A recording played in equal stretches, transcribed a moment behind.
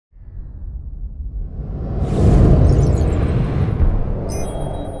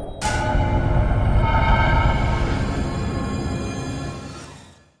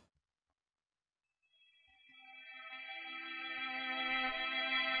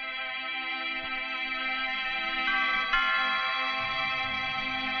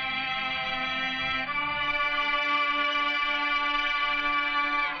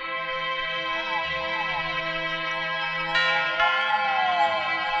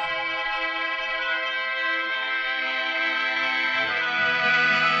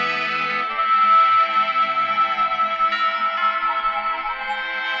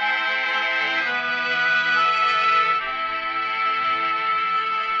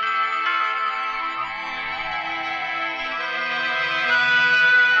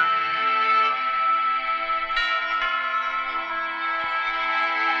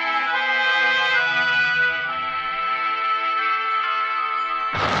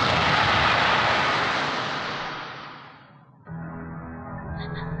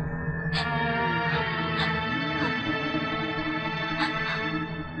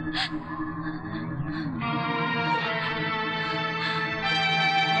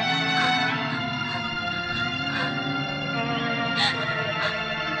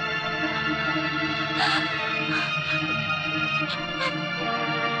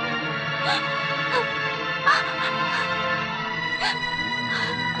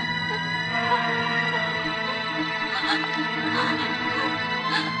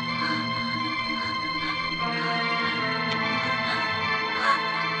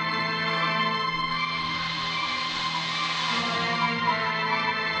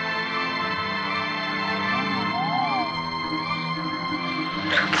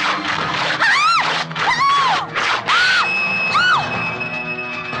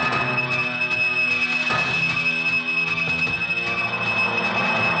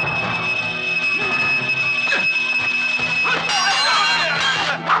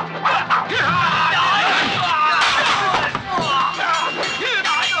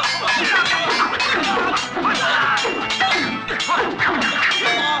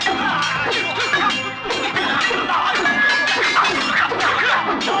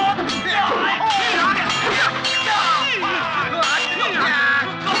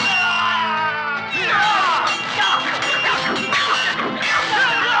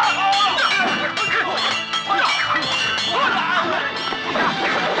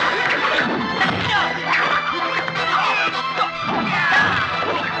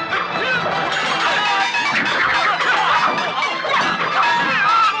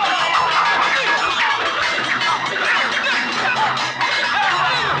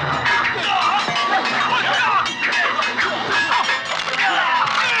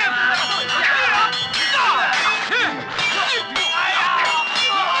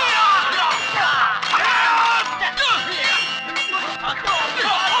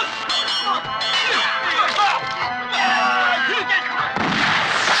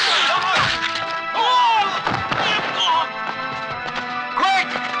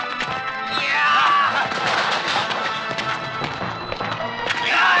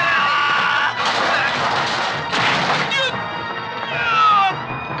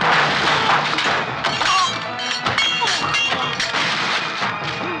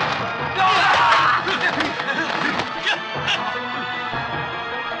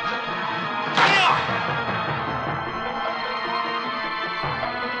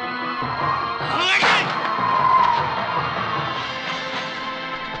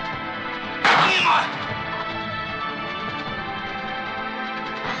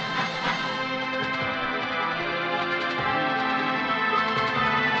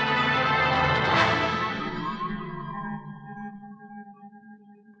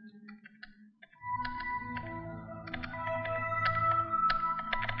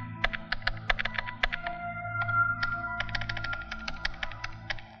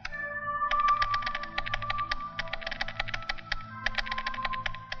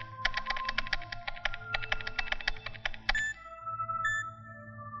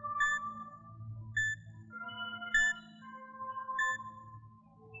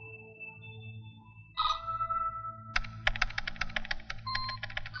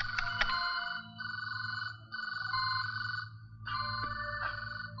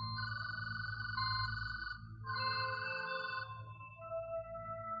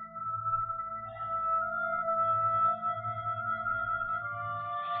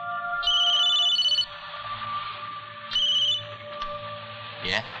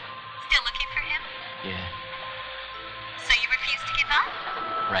yeah? Still looking for him? Yeah. So you refuse to give up?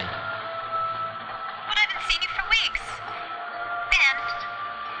 Right. But I haven't seen you for weeks. Ben,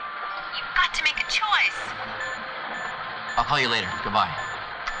 you've got to make a choice. I'll call you later. Goodbye.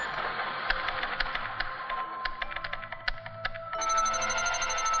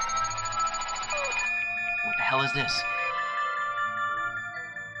 What the hell is this?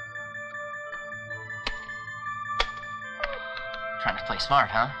 Trying to play smart,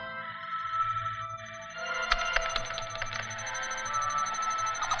 huh?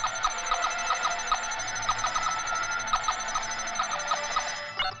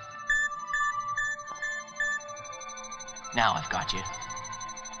 Now I've got you.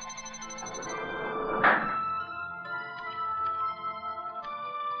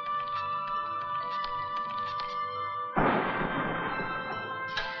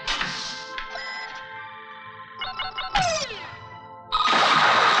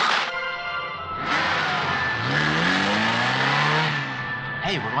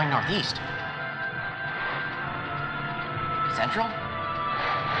 Hey, we're going northeast. Central?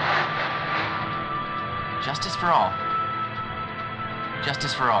 Justice for all.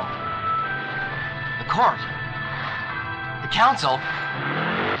 Justice for all. The court. The council.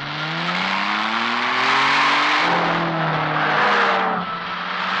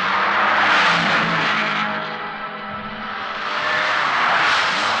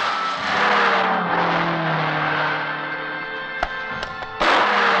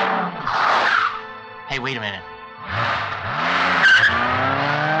 Hey, wait a minute.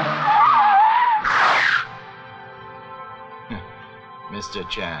 Mr.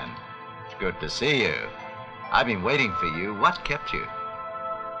 Chan, it's good to see you. I've been waiting for you. What kept you?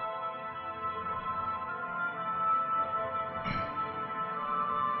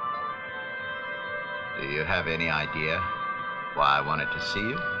 Do you have any idea why I wanted to see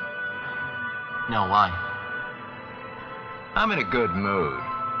you? No, why? I'm in a good mood.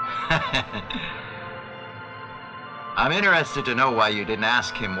 I'm interested to know why you didn't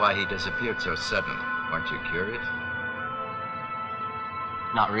ask him why he disappeared so suddenly. Weren't you curious?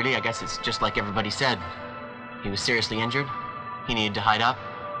 Not really. I guess it's just like everybody said. He was seriously injured. He needed to hide up.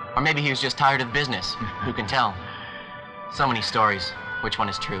 Or maybe he was just tired of business. Who can tell? So many stories. Which one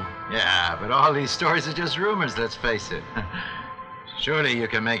is true? Yeah, but all these stories are just rumors, let's face it. Surely you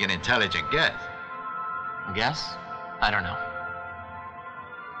can make an intelligent guess. A guess? I don't know.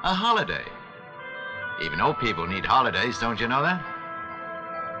 A holiday. Even old people need holidays, don't you know that?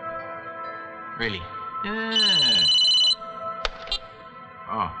 Really? Yeah.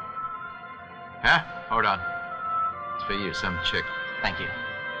 Oh. Huh? Hold on. It's for you, some chick. Thank you.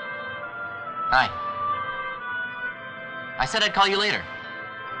 Hi. I said I'd call you later.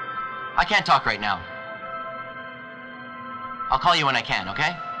 I can't talk right now. I'll call you when I can,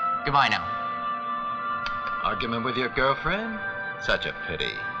 okay? Goodbye now. Argument with your girlfriend? Such a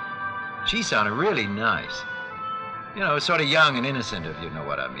pity. She sounded really nice. You know, sort of young and innocent, if you know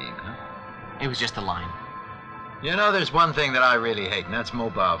what I mean, huh? It was just a line. You know, there's one thing that I really hate, and that's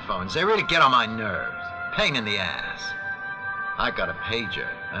mobile phones. They really get on my nerves. Pain in the ass. I got a pager.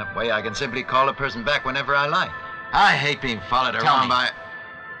 That way I can simply call a person back whenever I like. I hate being followed around by...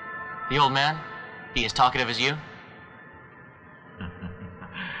 The old man? He as talkative as you?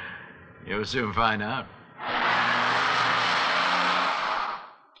 You'll soon find out.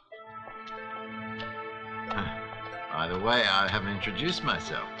 By the way, I haven't introduced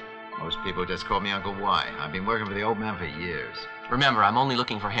myself. Most people just call me Uncle Y. I've been working for the old man for years. Remember, I'm only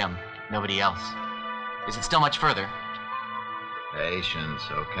looking for him, nobody else. Is it still much further? Patience,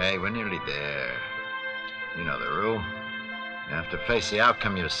 okay? We're nearly there. You know the rule. You have to face the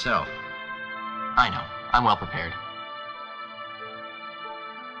outcome yourself. I know. I'm well prepared.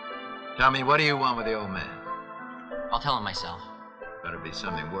 Tell me, what do you want with the old man? I'll tell him myself. Better be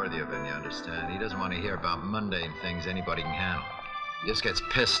something worthy of him, you understand? He doesn't want to hear about mundane things anybody can handle. He just gets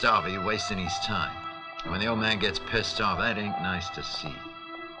pissed off at you wasting his time. And when the old man gets pissed off, that ain't nice to see.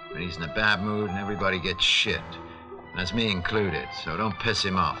 When he's in a bad mood and everybody gets shit. That's me included, so don't piss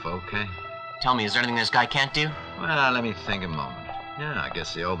him off, okay? Tell me, is there anything this guy can't do? Well, let me think a moment. Yeah, I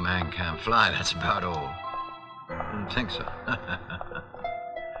guess the old man can't fly, that's about all. I don't think so.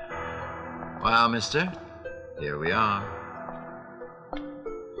 Well, mister, here we are.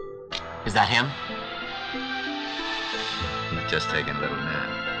 Is that him? He's just taking a little nap.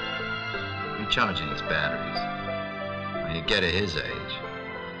 Recharging his batteries. When you get at his age,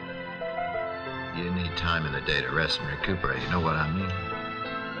 you need time in the day to rest and recuperate, you know what I mean?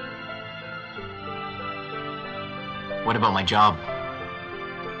 What about my job?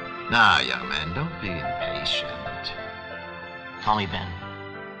 Now, young man, don't be impatient. Call me Ben.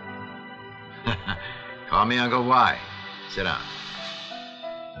 Call me Uncle Y. Sit down.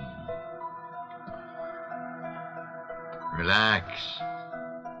 Relax.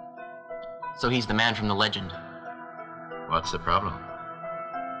 So he's the man from the legend. What's the problem?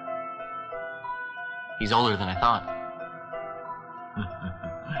 He's older than I thought.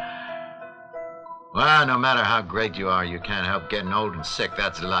 Well, no matter how great you are, you can't help getting old and sick.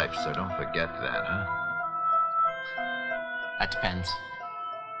 That's life, so don't forget that, huh? That depends.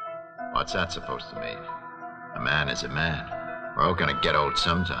 What's that supposed to mean? A man is a man. We're all gonna get old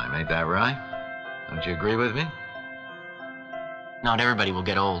sometime, ain't that right? Don't you agree with me? Not everybody will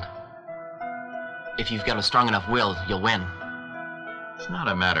get old. If you've got a strong enough will, you'll win. It's not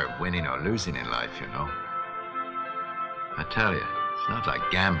a matter of winning or losing in life, you know. I tell you, it's not like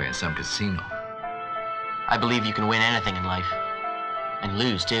gambling in some casino. I believe you can win anything in life. And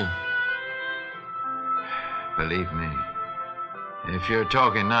lose, too. Believe me, if you're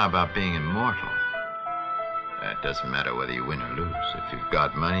talking now about being immortal, that doesn't matter whether you win or lose. If you've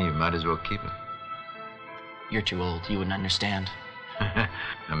got money, you might as well keep it. You're too old. You wouldn't understand.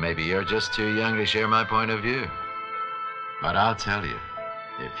 Or maybe you're just too young to share my point of view. But I'll tell you,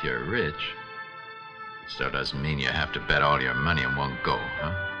 if you're rich, it still doesn't mean you have to bet all your money in one go,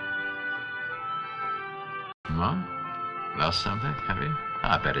 huh? Well, lost something, have you?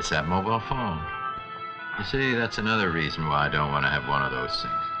 I bet it's that mobile phone. You see, that's another reason why I don't want to have one of those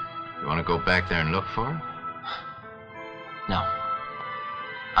things. You want to go back there and look for it? No.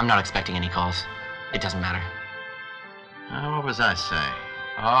 I'm not expecting any calls. It doesn't matter. What was I saying?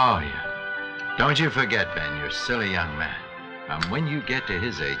 Oh, yeah. Don't you forget, Ben, you're still a young man. And when you get to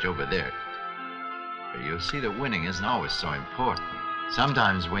his age over there, you'll see that winning isn't always so important.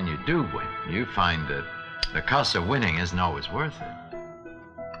 Sometimes when you do win, you find that the cost of winning isn't always worth it.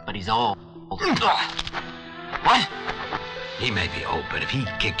 But he's old. What? He may be old, but if he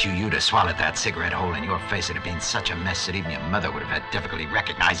kicked you, you'd have swallowed that cigarette hole in your face. It'd have been such a mess that even your mother would have had difficulty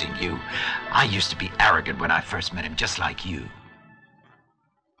recognizing you. I used to be arrogant when I first met him, just like you.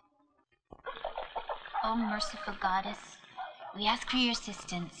 Oh, merciful goddess, we ask for your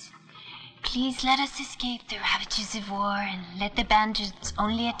assistance. Please let us escape the ravages of war and let the bandits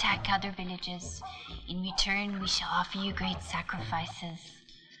only attack other villages. In return, we shall offer you great sacrifices.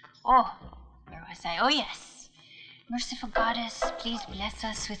 Oh, where was I? Oh, yes. Merciful goddess, please bless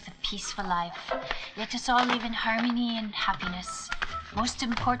us with a peaceful life. Let us all live in harmony and happiness. Most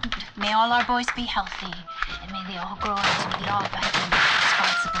important, may all our boys be healthy, and may they all grow up to be law-abiding,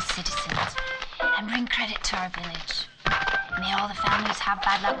 responsible citizens, and bring credit to our village. May all the families have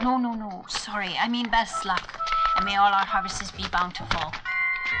bad luck. No, sorry, I mean best luck. And may all our harvests be bountiful.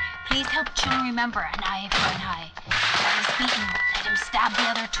 Please help children remember an eye for an eye. If he's beaten, let him stab the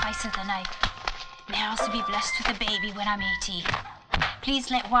other twice with a knife. May I also be blessed with a baby when I'm 80.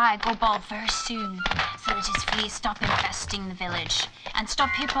 Please let Y go bald very soon, so that his fleas stop infesting the village, and stop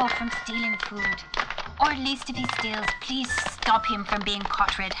Hippo from stealing food. Or at least if he steals, please stop him from being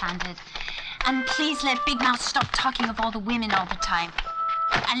caught red-handed. And please let Big Mouth stop talking of all the women all the time.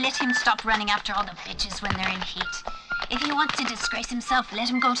 And let him stop running after all the bitches when they're in heat. If he wants to disgrace himself, let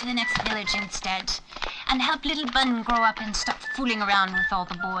him go to the next village instead. And help little Bun grow up and stop fooling around with all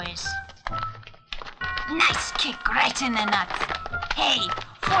the boys. Nice kick right in the nuts. Hey,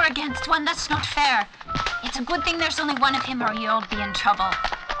 4 against 1, that's not fair. It's a good thing there's only one of him or you'll be in trouble.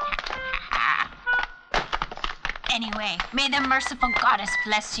 Anyway, may the merciful goddess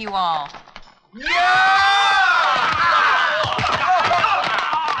bless you all.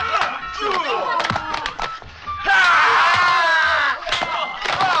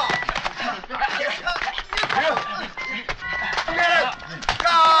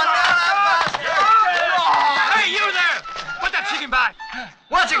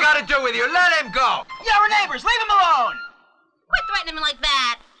 What's it got to do with you? Let him go. Yeah, we're neighbors. Leave him alone. Quit threatening him like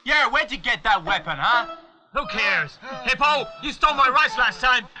that. Yeah, where'd you get that weapon, huh? Who cares? Hippo, you stole my rice last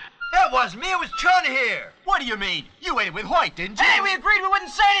time. It wasn't me. It was Chun here. What do you mean? You ate it with Hoyt, didn't you? Hey, we agreed we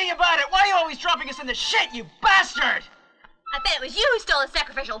wouldn't say anything about it. Why are you always dropping us in the shit, you bastard? I bet it was you who stole a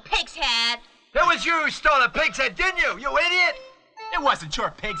sacrificial pig's head. It was you who stole a pig's head, didn't you? You idiot. It wasn't your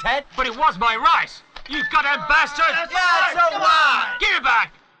pig's head. But it was my rice. You goddamn bastard! Yeah, so what? Give it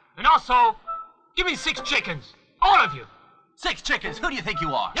back! And also, give me 6 chickens. All of you. 6 chickens? Who do you think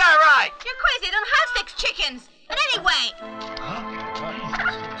you are? Yeah, right. You're crazy. I don't have 6 chickens. But anyway.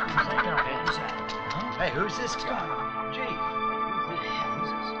 Hey, who's this guy? Gee.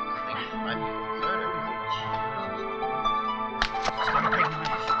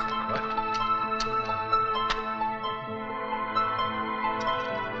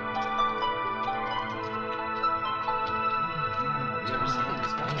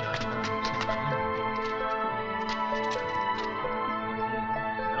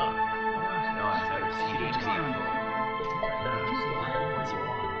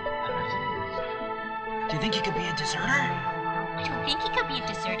 Do you think he could be a deserter? I don't think he could be a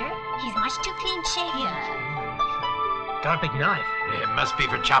deserter. He's much too clean-shaven. Got a big knife. It must be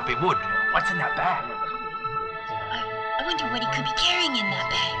for chopping wood. What's in that bag? I wonder what he could be carrying in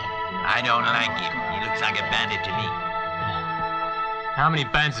that bag. I don't like him. He looks like a bandit to me. How many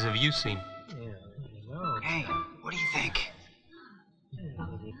bandits have you seen? Hey, what do you think?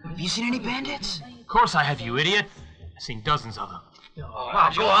 Have you seen any bandits? Of course I have, you idiot. I've seen dozens of them. Go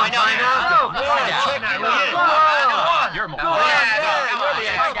on, find out. You're more. Go on,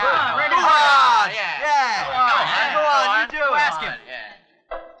 you do it. Ask him.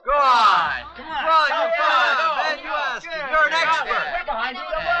 Go on. Come on, you find him, man. You ask him. You're an expert.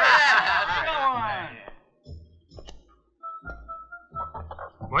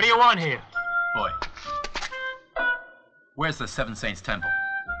 What do you want here? Boy, where's the Seven Saints Temple?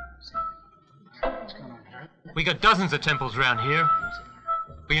 We got dozens of temples around here.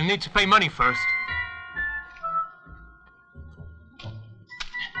 But you'll need to pay money first.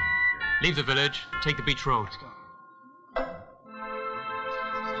 Leave the village, take the beach road.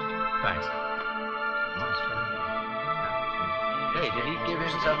 Thanks. Hey, did he give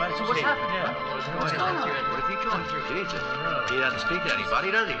himself money? So what's happened? Yeah. What's going on? What is he going through? Jesus. He doesn't speak to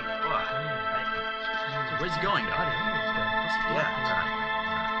anybody, does he? What? So where's he going, Doc? Yeah.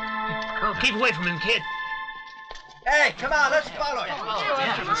 Oh, keep away from him, kid. Hey, come on, let's follow him.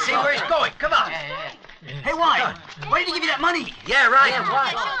 See where he's going. Come on. Hey, why? Why did he give you that money? Yeah, right.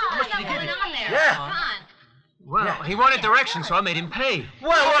 How much did he give you? Yeah. Well, he wanted directions, so I made him pay.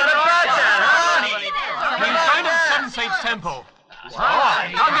 Well, what about that, huh? He was going to the Seven Saints Temple. Oh,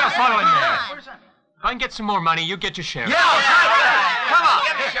 I'm gonna follow him there. If I can get some more money, you get your share. Yeah, come on.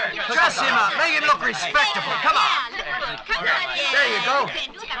 Dress him up. Make him look respectable. Come on. There you go. All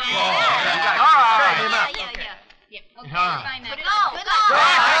right. Him up. Fine. Put it on. Good Go on. luck.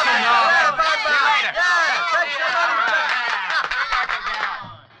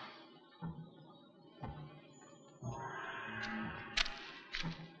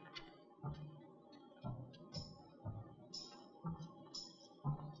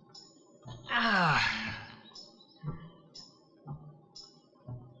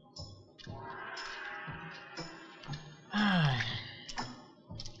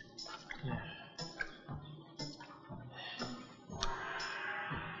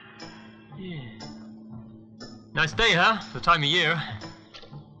 Nice day, huh? The time of year.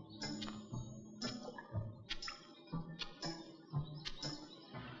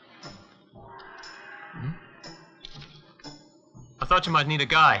 I thought you might need a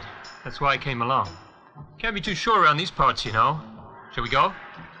guide. That's why I came along. Can't be too sure around these parts, you know. Shall we go?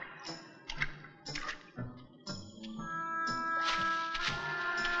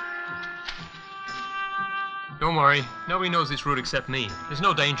 Don't worry. Nobody knows this route except me. There's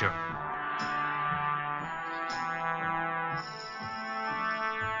no danger.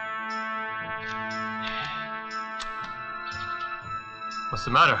 What's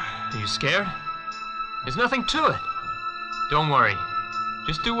the matter? Are you scared? There's nothing to it. Don't worry.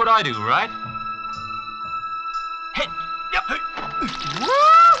 Just do what I do, right? Hey! Yep!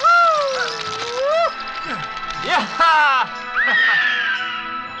 Woo-hoo! Yeah!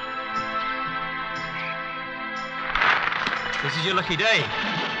 This is your lucky day.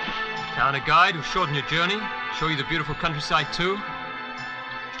 Found a guide who'll shorten your journey, show you the beautiful countryside too.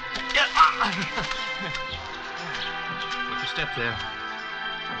 Watch your step there.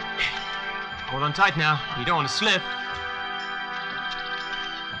 Hold on tight now. You don't want to slip.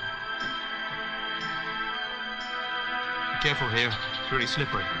 Be careful here. It's really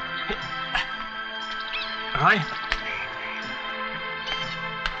slippery. All right?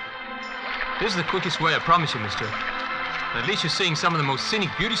 This is the quickest way, I promise you, mister. At least you're seeing some of the most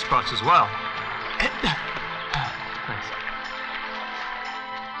scenic beauty spots as well. Thanks.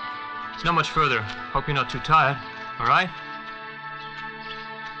 It's not much further. Hope you're not too tired. All right?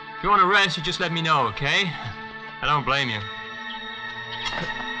 If you want to rest, you just let me know, okay? I don't blame you.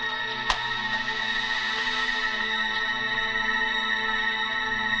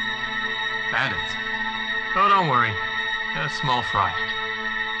 Bandits. Oh, don't worry. They're a small fry.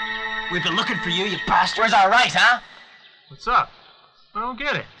 We've been looking for you, you bastard. Where's our rice, huh? What's up? I don't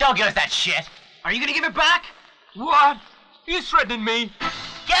get it. Don't give us that shit. Are you gonna give it back? What? He's threatening me.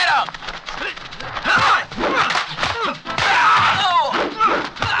 Get him!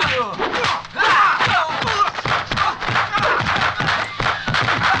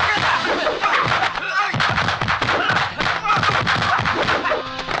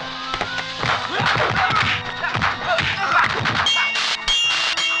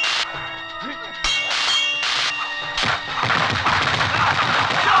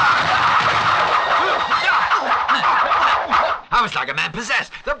 like a man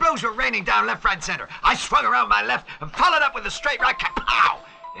possessed. The blows were raining down left, right, center. I swung around my left and followed up with a straight right. Kapow!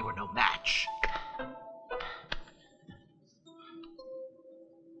 They were no match.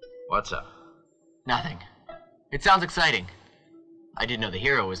 What's up? Nothing. It sounds exciting. I didn't know the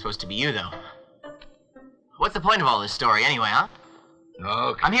hero was supposed to be you, though. What's the point of all this story, anyway, huh?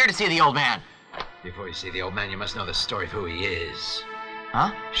 Okay. I'm here to see the old man. Before you see the old man, you must know the story of who he is.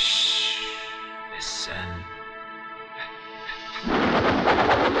 Huh? Shh. Listen.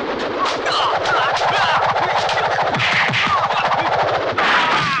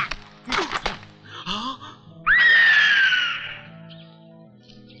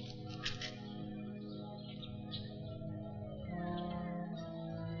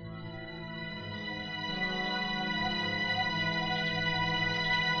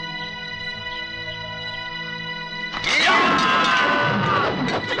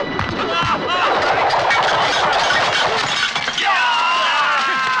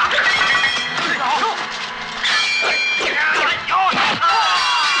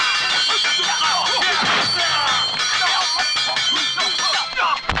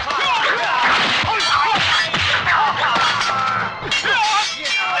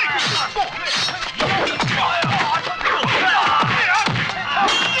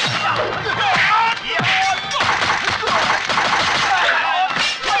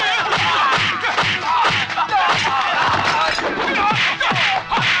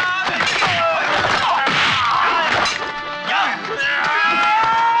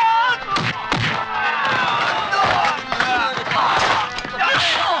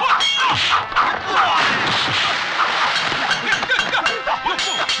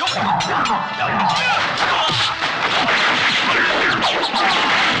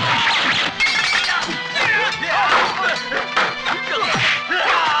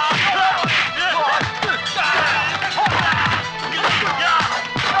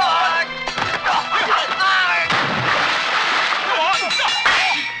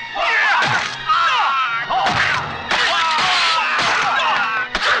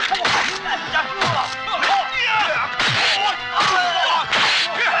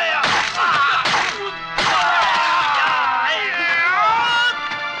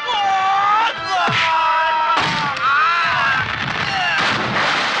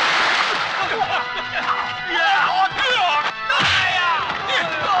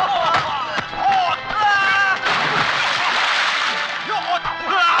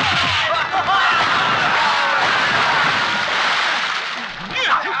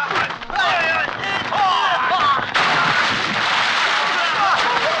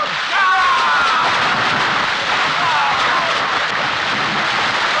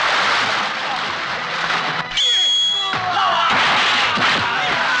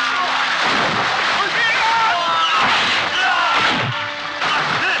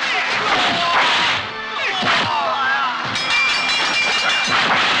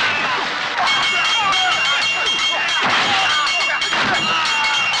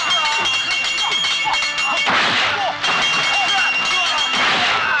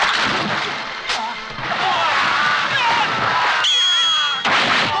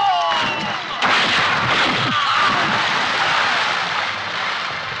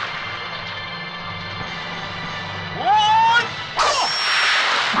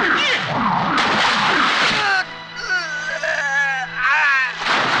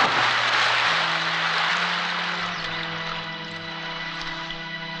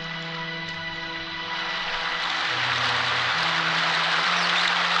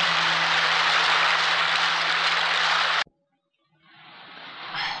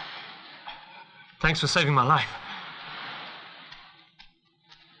 Thanks for saving my life.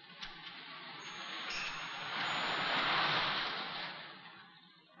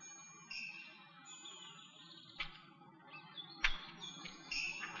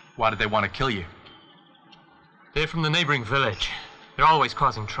 Why did they want to kill you? They're from the neighboring village. They're always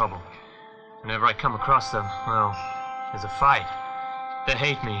causing trouble. Whenever I come across them, well, there's a fight. They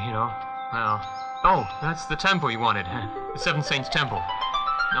hate me, you know. Well, oh, that's the temple you wanted, huh? The Seven Saints Temple.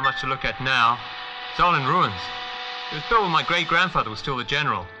 Not much to look at now. It's all in ruins. It was built when my great-grandfather was still the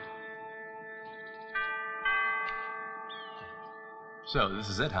general. So, this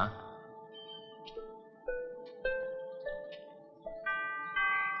is it, huh?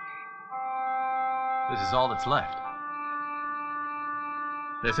 This is all that's left.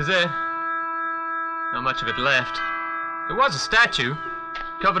 This is it. Not much of it left. There was a statue,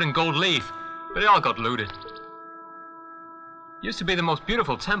 covered in gold leaf, but it all got looted. Used to be the most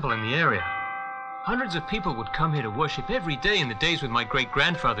beautiful temple in the area. Hundreds of people would come here to worship every day in the days with my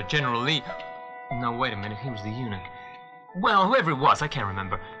great-grandfather, General Lee. No, wait a minute, he was the eunuch. Well, whoever it was, I can't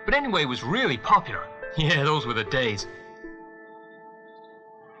remember. But anyway, it was really popular. Yeah, those were the days.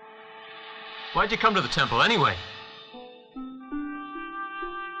 Why'd you come to the temple anyway?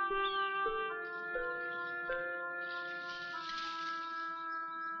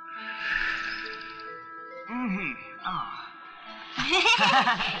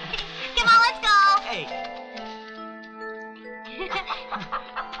 Come on, let's go. Hey.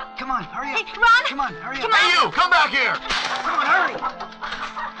 Come on, hurry up. Hey, Ron. Come on, hurry up. Come on. Hey, you! Come back here! Come on, hurry.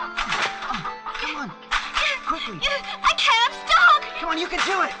 Come on, quickly. I can't, I'm stuck. Come on, you can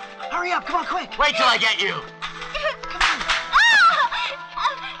do it. Hurry up, come on, quick. Wait till I get you! Come on.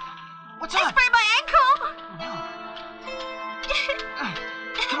 What's I up? sprained my ankle.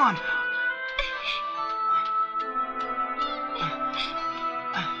 Come on.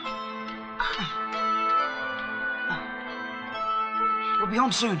 We'll be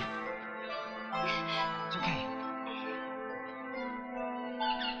home soon. It's okay.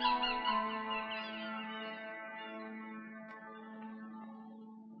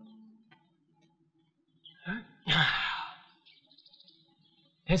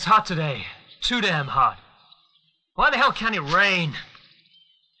 It's hot today. Too damn hot. Why the hell can't it rain?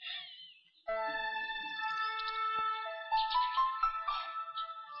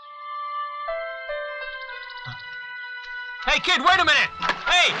 Hey, kid, wait a minute!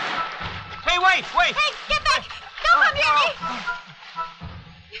 Hey! Hey, wait! Hey, get back. Don't come near me.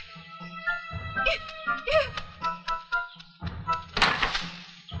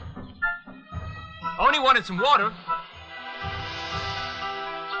 I only wanted some water.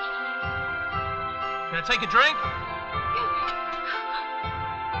 Can I take a drink?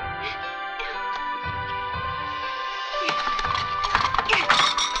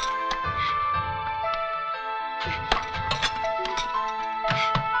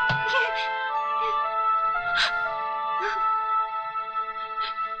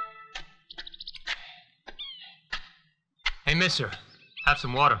 Hey, mister, have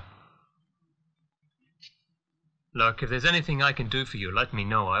some water. Look, if there's anything I can do for you, let me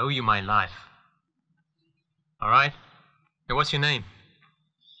know. I owe you my life. All right? Hey, what's your name?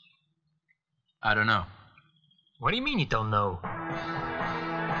 I don't know. What do you mean you don't know?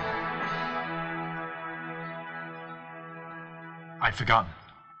 I'd forgotten.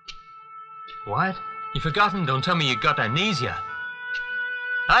 What? You forgotten? Don't tell me you got amnesia.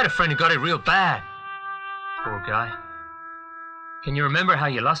 I had a friend who got it real bad. Poor guy. Can you remember how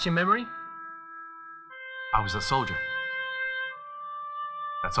you lost your memory? I was a soldier.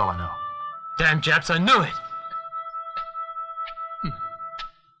 That's all I know. Damn Japs, I knew it!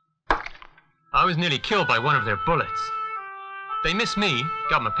 I was nearly killed by one of their bullets. They missed me,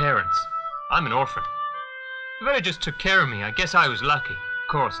 got my parents. I'm an orphan. The villagers took care of me. I guess I was lucky.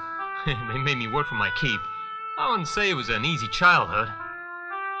 Of course, they made me work for my keep. I wouldn't say it was an easy childhood.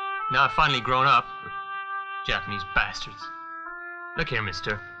 Now I've finally grown up. Japanese bastards. Look here,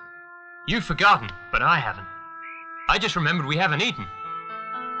 mister. You've forgotten, but I haven't. I just remembered we haven't eaten.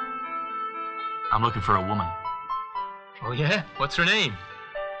 I'm looking for a woman. Oh yeah? What's her name?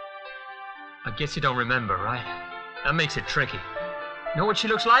 I guess you don't remember, right? That makes it tricky. Know what she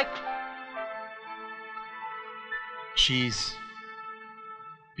looks like? She's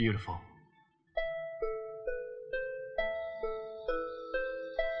beautiful.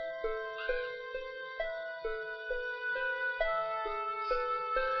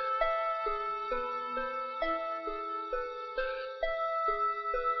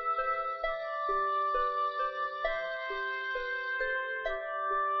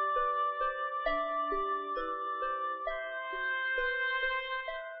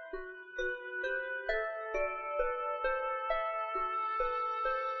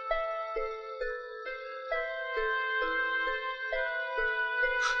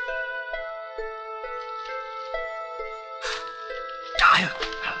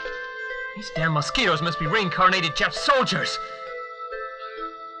 These damn mosquitoes must be reincarnated Jap soldiers.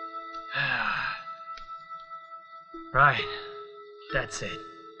 Right. That's it.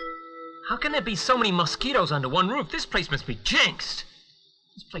 How can there be so many mosquitoes under one roof? This place must be jinxed.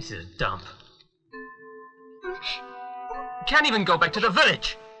 This place is a dump. I can't even go back to the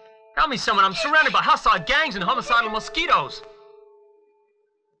village. Tell me someone, I'm surrounded by hostile gangs and homicidal mosquitoes.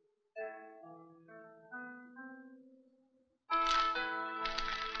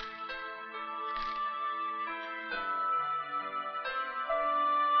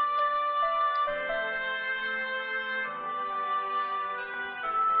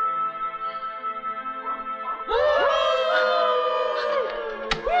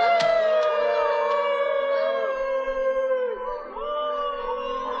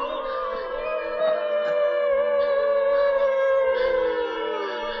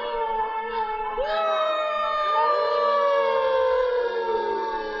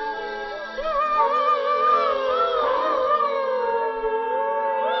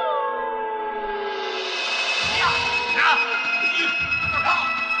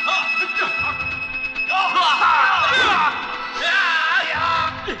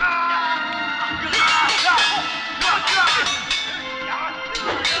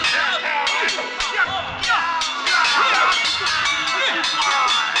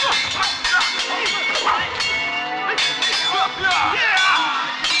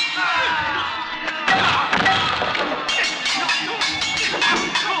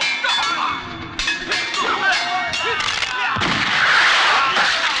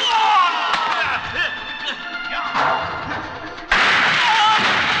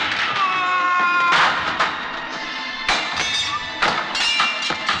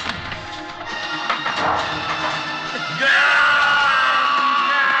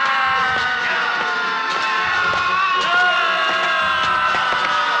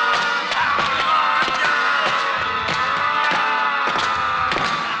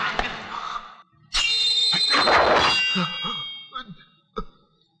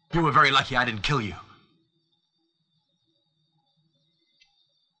 You were very lucky I didn't kill you.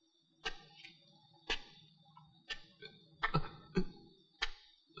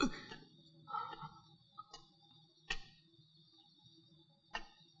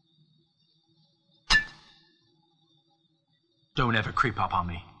 Don't ever creep up on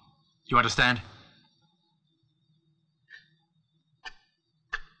me. You understand?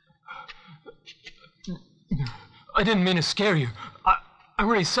 I didn't mean to scare you. I'm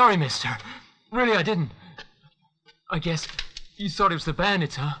really sorry, mister. Really, I didn't. I guess you thought it was the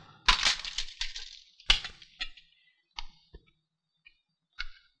bandits, huh?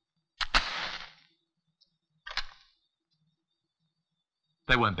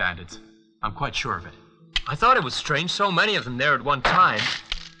 They weren't bandits. I'm quite sure of it. I thought it was strange, so many of them there at one time.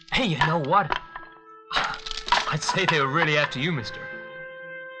 Hey, you know what? I'd say they were really after you, mister.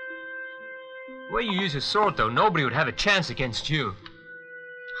 The way you use your sword, though, nobody would have a chance against you.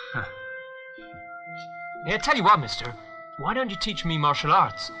 Yeah, tell you what, mister. Why don't you teach me martial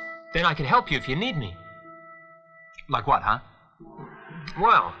arts? Then I can help you if you need me. Like what, huh?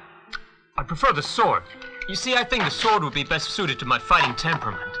 Well, I prefer the sword. You see, I think the sword would be best suited to my fighting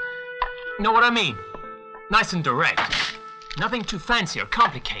temperament. Know what I mean? Nice and direct. Nothing too fancy or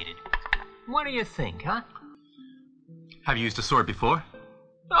complicated. What do you think, huh? Have you used a sword before?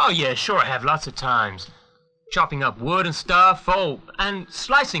 Oh, yeah, sure I have, lots of times. Chopping up wood and stuff, oh, and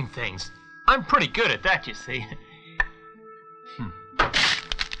slicing things. I'm pretty good at that, you see.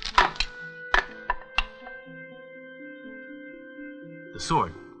 The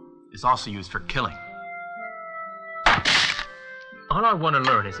sword is also used for killing. All I want to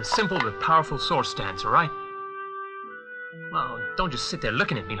learn is a simple but powerful sword stance, all right? Well, don't just sit there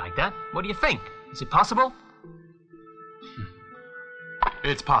looking at me like that. What do you think? Is it possible?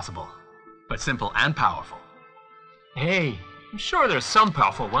 It's possible, but simple and powerful. Hey, I'm sure there's some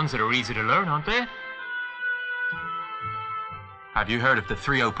powerful ones that are easy to learn, aren't there? Have you heard of the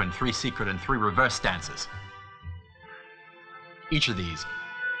 3 open, 3 secret, and 3 reverse stances? Each of these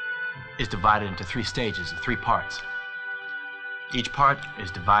is divided into 3 stages of 3 parts. Each part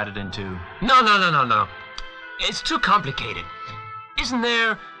is divided into... No. It's too complicated. Isn't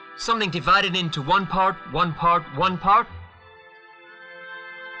there something divided into 1 part, 1 part, 1 part?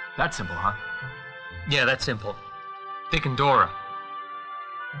 That's simple, huh? Yeah, that's simple. Dick and Dora.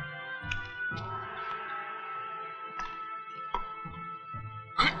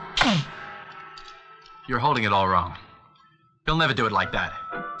 You're holding it all wrong. You'll never do it like that.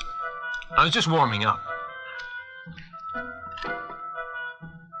 I was just warming up.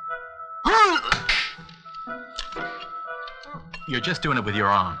 You're just doing it with your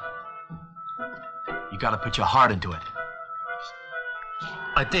arm. You gotta put your heart into it.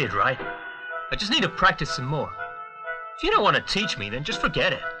 I did, right? I just need to practice some more. If you don't want to teach me, then just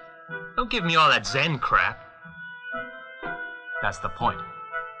forget it. Don't give me all that Zen crap. That's the point.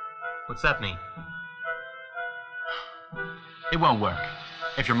 What's that mean? It won't work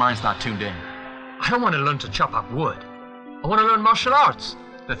if your mind's not tuned in. I don't want to learn to chop up wood. I want to learn martial arts.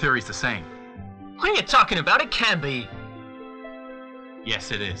 The theory's the same. What are you talking about? It can't be.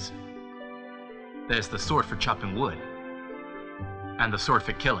 Yes, it is. There's the sword for chopping wood, and the sword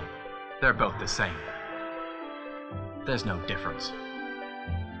for killing. They're both the same. There's no difference.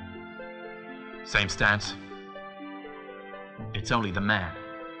 Same stance. It's only the man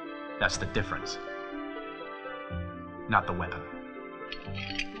that's the difference, not the weapon.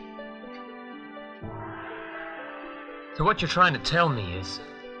 So what you're trying to tell me is,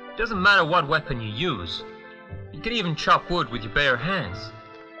 it doesn't matter what weapon you use. You can even chop wood with your bare hands.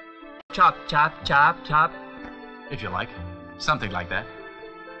 Chop, chop, chop, chop. If you like. Something like that.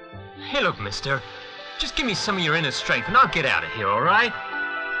 Hey, look, mister. Just give me some of your inner strength and I'll get out of here, all right?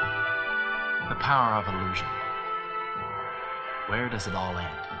 The power of illusion. Where does it all end?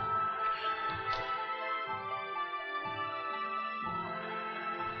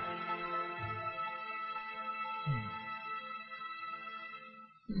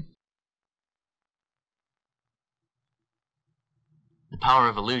 The power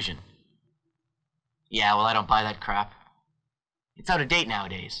of illusion. Yeah, well, I don't buy that crap. It's out of date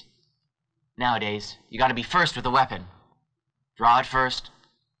nowadays. Nowadays, you gotta be first with a weapon. Draw it first,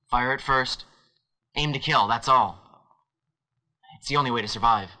 fire it first, aim to kill, that's all. It's the only way to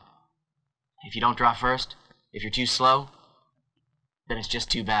survive. If you don't draw first, if you're too slow, then it's just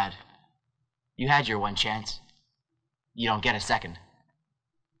too bad. You had your one chance. You don't get a second.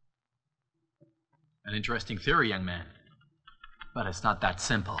 An interesting theory, young man. But it's not that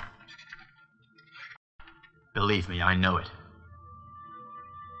simple. Believe me, I know it.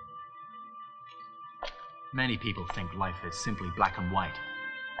 Many people think life is simply black and white.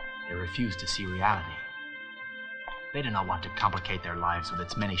 They refuse to see reality. They do not want to complicate their lives with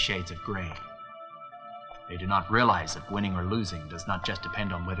its many shades of gray. They do not realize that winning or losing does not just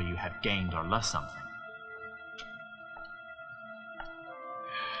depend on whether you have gained or lost something.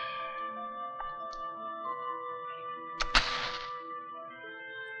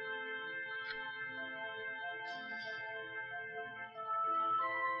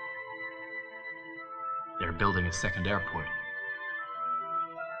 They're building a second airport.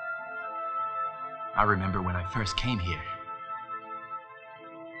 I remember when I first came here,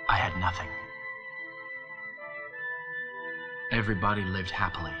 I had nothing. Everybody lived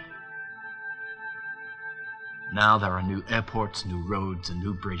happily. Now there are new airports, new roads, and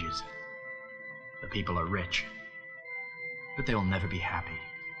new bridges. The people are rich, but they will never be happy.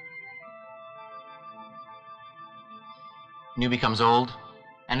 New becomes old,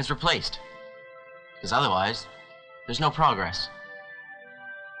 and is replaced. Because otherwise, there's no progress.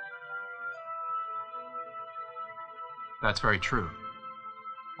 That's very true.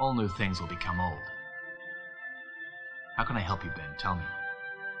 All new things will become old. How can I help you, Ben? Tell me.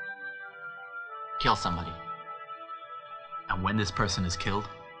 Kill somebody. And when this person is killed,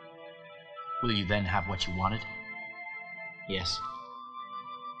 will you then have what you wanted? Yes.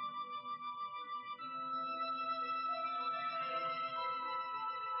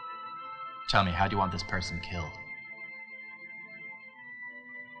 Tell me, how do you want this person killed?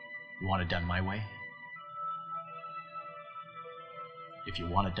 You want it done my way? If you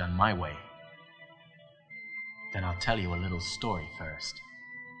want it done my way, then I'll tell you a little story first.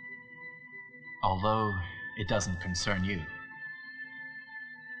 Although it doesn't concern you,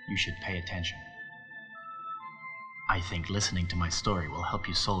 you should pay attention. I think listening to my story will help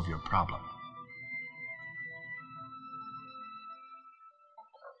you solve your problem.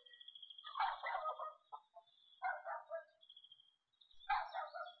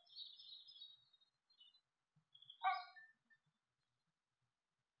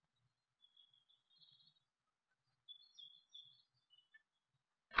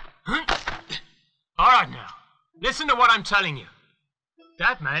 All right now, listen to what I'm telling you.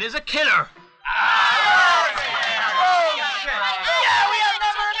 That man is a killer.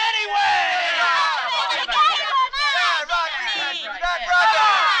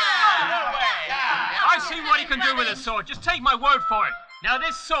 I've seen what he can do with a sword. Just take my word for it. Now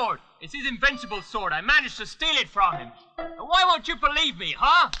this sword, it's his invincible sword. I managed to steal it from him. Why won't you believe me,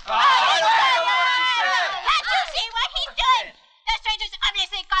 huh? Can't you see what he's doing? The stranger's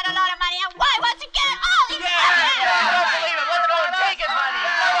obviously got a lot of money, and why wants to get it all? He's I don't believe it. Let's go and take his money.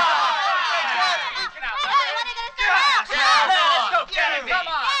 Let's go get him. Come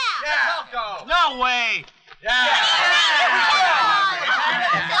on. Let's go. No way. Look,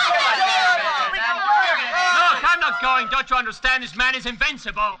 I'm not going. Don't you understand? This man is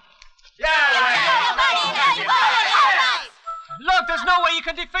invincible. Look, there's no way you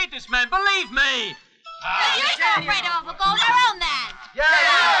can defeat this man. Believe me. You're so afraid of a gold our own then. Even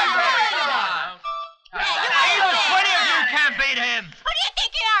 20 of you can't beat him. Who do you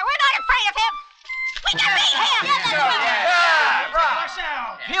think you are? We're not afraid of him. We can beat him.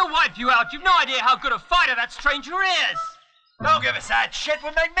 He'll wipe you out. You've no idea how good a fighter that stranger is. Don't give us that shit.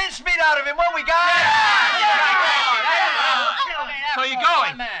 We'll make mincemeat out of him, won't we, guys? So you're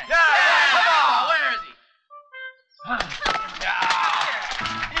going? Come on. Where is he?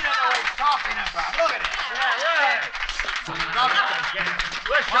 He doesn't know what he's talking about. Look at it.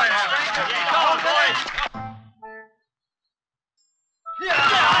 Let's try it out. Come on, boys.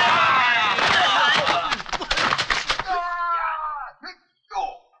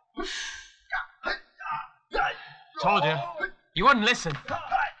 Told you. You wouldn't listen.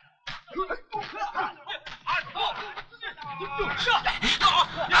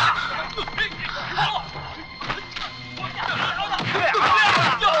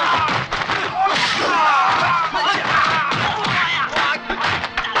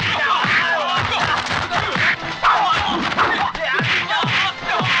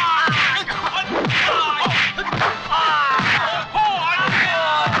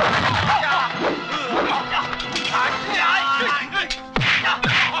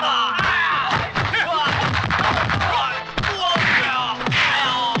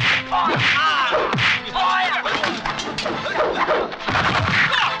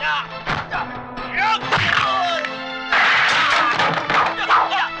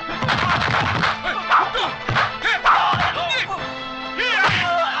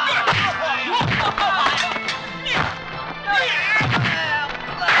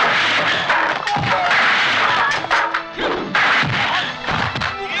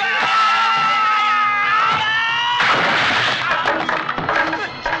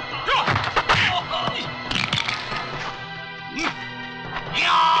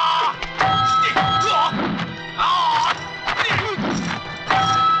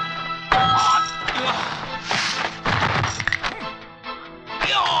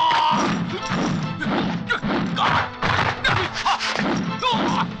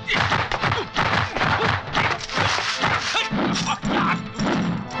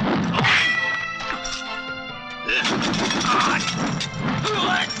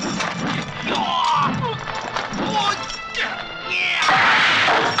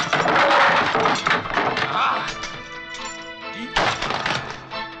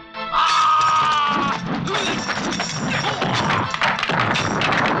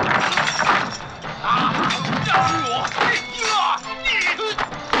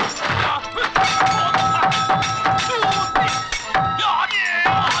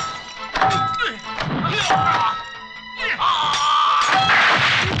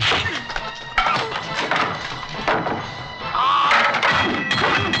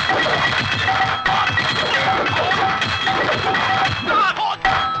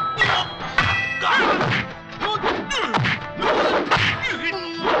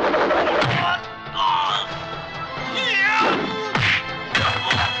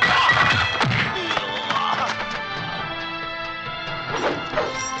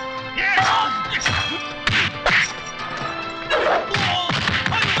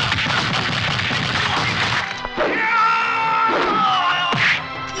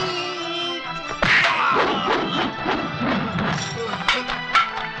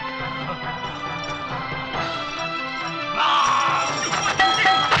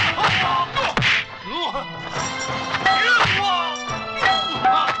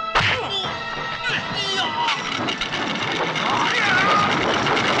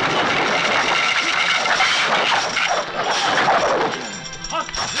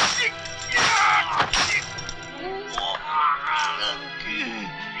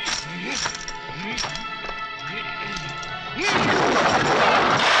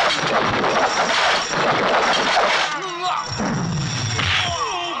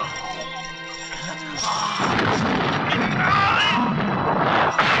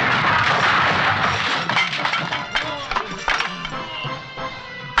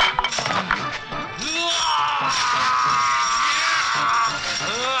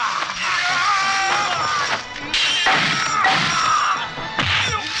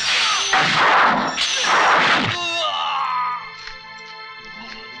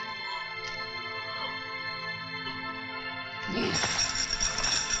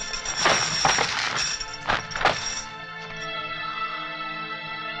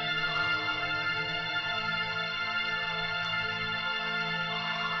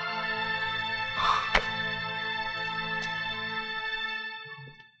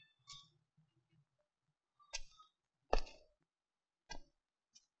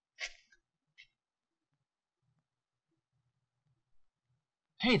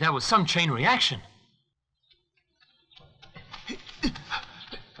 Hey, that was some chain reaction. Hey,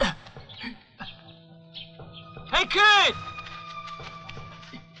 kid!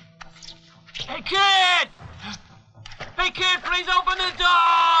 Hey, kid! Hey, kid, please open the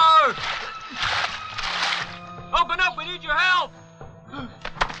door! Open up, we need your help!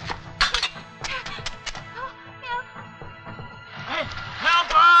 Hey,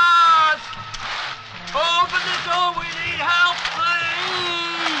 help us! Open the door, we need help, please!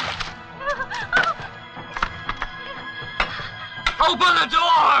 Open the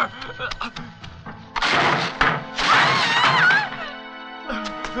door!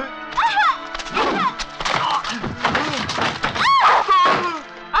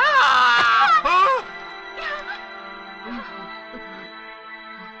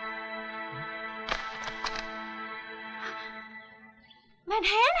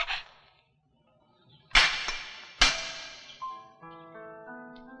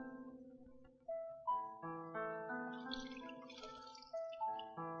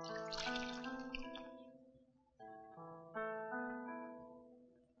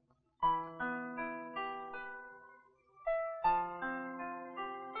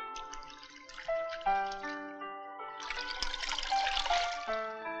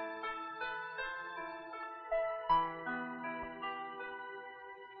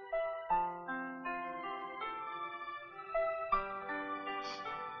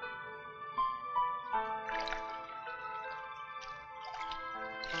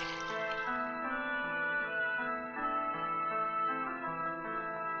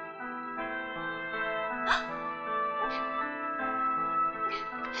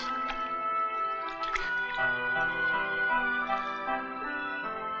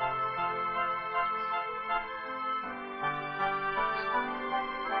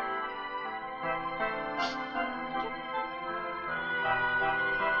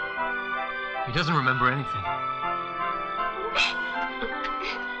 He doesn't remember anything.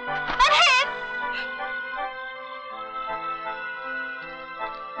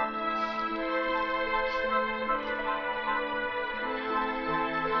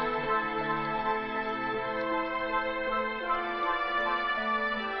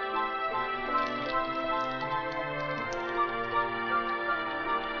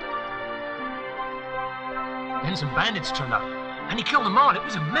 Then some bandits turned up, and he killed them all. It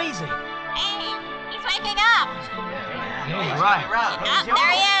was amazing. Hey, he's waking up. Hey, right. Oh,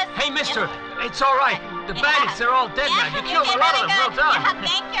 there he is. Hey, mister, it's all right. The bandits, they're all dead, man. You killed a lot of them. Well done. Yeah,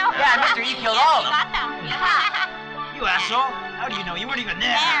 thank you. Yeah, mister, you killed all of them. Got them. You asshole. How do you know? You weren't even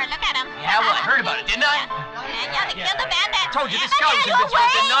there. There, look at him. Yeah, well, I heard about it, didn't I? Yeah, they killed the bandits. Told you this But guy was yeah, in this one,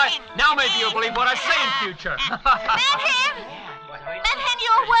 didn't I? you're Now maybe you'll believe what I say in future. Manham! Manham,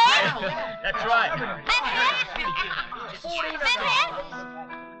 you awake? That's right. Manham? Manham?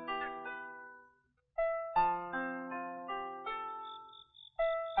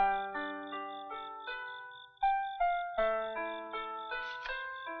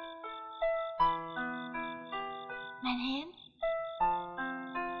 Manham?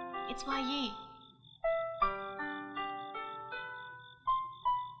 It's why ye.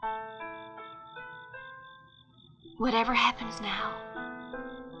 Whatever happens now,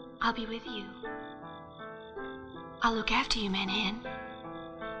 I'll be with you. I'll look after you, Manhan.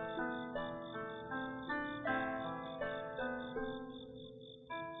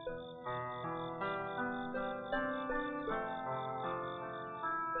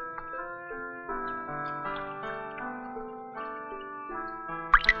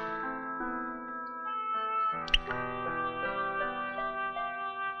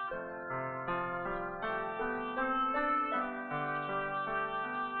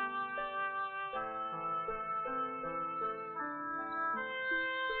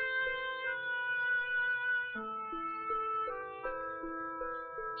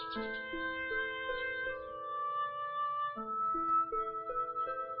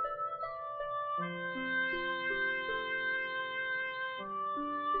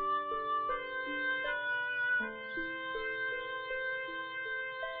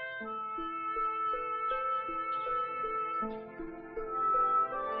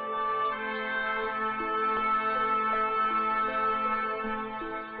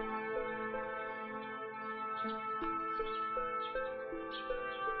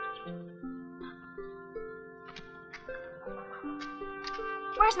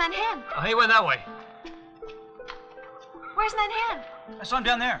 Where's Manham? Oh, he went that way. Where's Manham? I saw him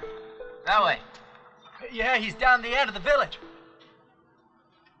down there. That way. Yeah, he's down the end of the village.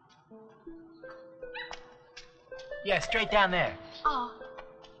 Yeah, straight down there. Oh.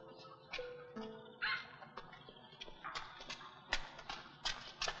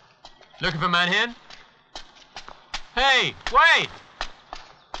 Looking for Manhan? Hey, wait!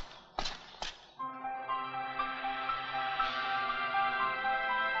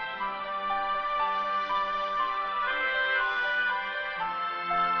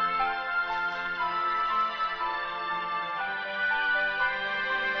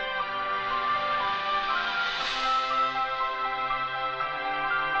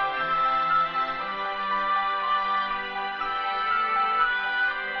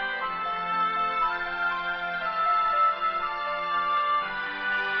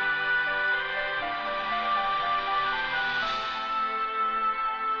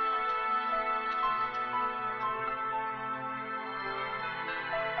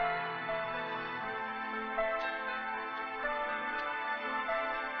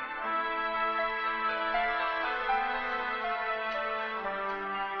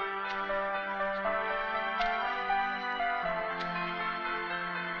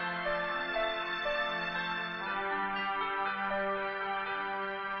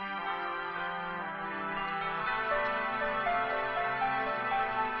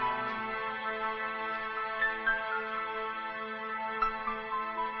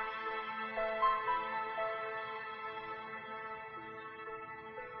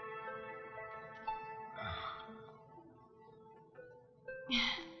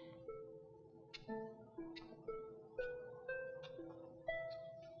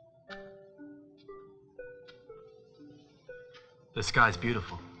 The sky's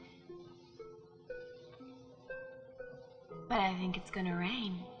beautiful. But I think it's gonna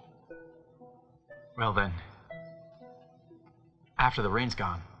rain. Well then, after the rain's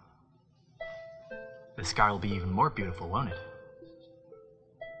gone, the sky will be even more beautiful, won't it?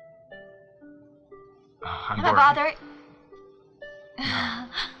 Oh, I'm Am I bored. bothered?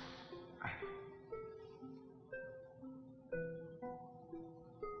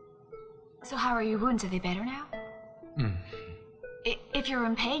 So how are your wounds? Are they better now? If you're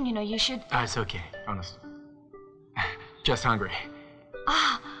in pain, you know, you should... It's okay, honest. Just hungry.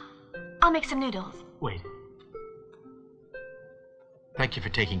 I'll make some noodles. Wait. Thank you for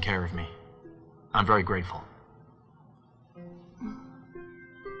taking care of me. I'm very grateful.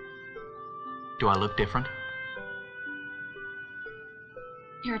 Do I look different?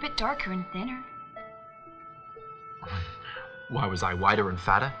 You're a bit darker and thinner. Why, was I wider and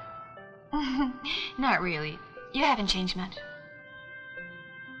fatter? Not really. You haven't changed much.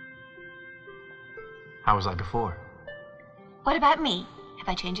 How was I before? What about me? Have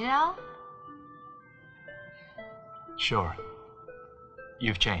I changed at all? Sure.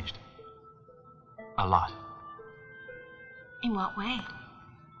 You've changed. A lot. In what way?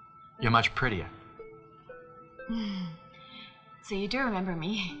 You're much prettier. So you do remember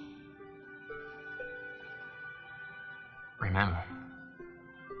me. Remember?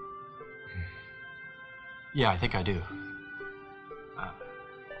 Yeah, I think I do.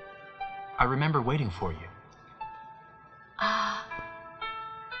 I remember waiting for you.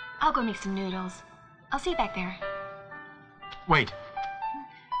 I'll go make some noodles. I'll see you back there. Wait.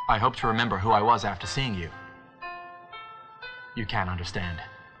 I hope to remember who I was after seeing you. You can't understand.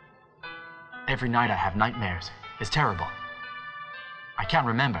 Every night I have nightmares. It's terrible. I can't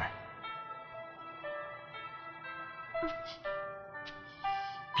remember.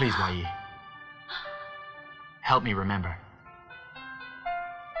 Please, Wai. Help me remember.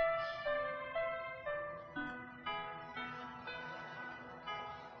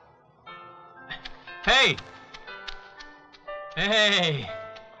 Hey! Hey!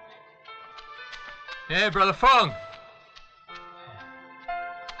 Hey, Brother Fong!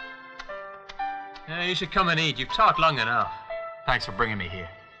 You should come and eat. You've talked long enough. Thanks for bringing me here.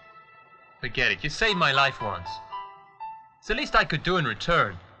 Forget it. You saved my life once. It's the least I could do in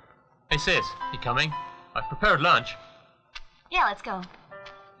return. Hey, sis, you coming? I've prepared lunch. Yeah, let's go.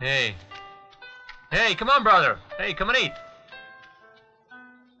 Hey. Hey, come on, brother. Hey, come and eat.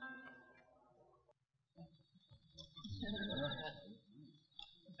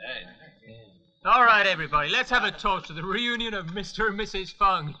 All right, everybody, let's have a toast to the reunion of Mr. and Mrs.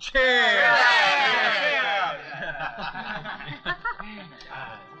 Fung. Cheers!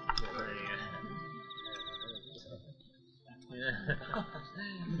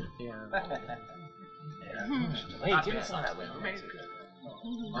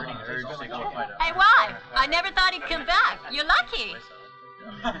 Hey, why? I never thought he'd come back. You're lucky.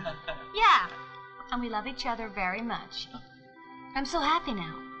 Yeah, and we love each other very much. I'm so happy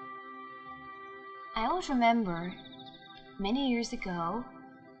now. I always remember, many years ago,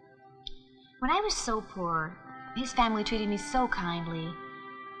 when I was so poor, his family treated me so kindly.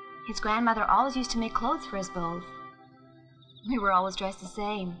 His grandmother always used to make clothes for us both. We were always dressed the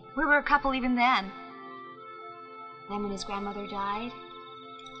same. We were a couple even then. Then when his grandmother died,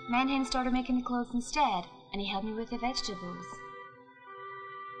 Manhin started making the clothes instead, and he helped me with the vegetables.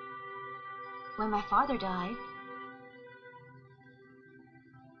 When my father died,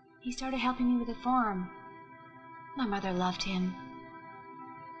 he started helping me with the farm. My mother loved him.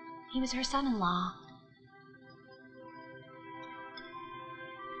 He was her son-in-law.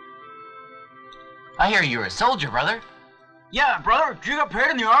 I hear you're a soldier, brother. Yeah, brother, did you get paid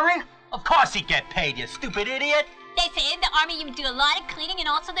in the army? Of course he'd get paid, you stupid idiot. They say in the army you do a lot of cleaning and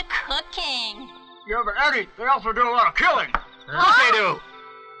also the cooking. Yeah, but Eddie, they also do a lot of killing. Of course they do.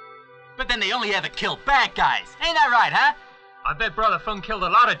 But then they only ever kill bad guys. Ain't that right, huh? I bet Brother Fung killed a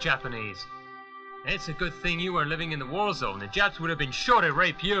lot of Japanese. It's a good thing you were living in the war zone. The Japs would have been sure to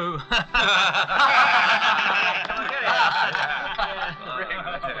rape you. Why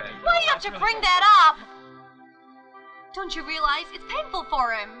do you have to bring that up? Don't you realize it's painful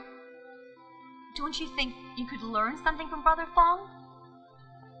for him? Don't you think you could learn something from Brother Fong?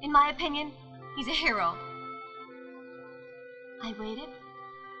 In my opinion, he's a hero. I waited,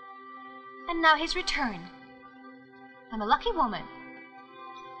 and now he's returned. I'm a lucky woman.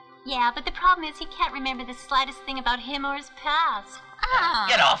 Yeah, but the problem is he can't remember the slightest thing about him or his past.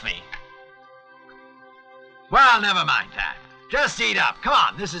 Get off me. Well, never mind that. Just eat up. Come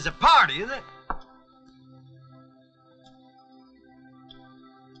on, this is a party, isn't it?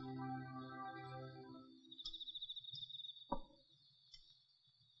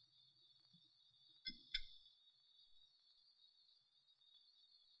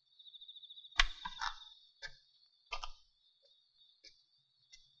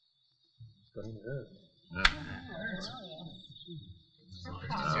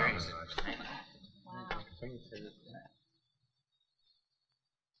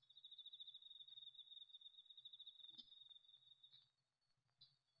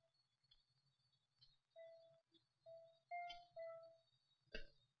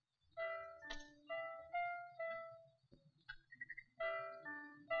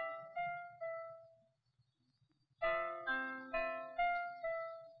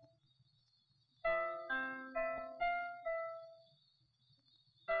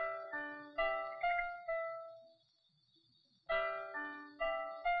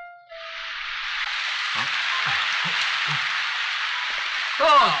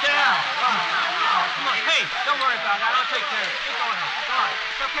 down. Come on. Hey, don't worry about that. I'll take care of it. Keep going on. Keep going.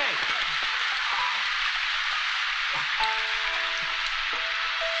 It's okay.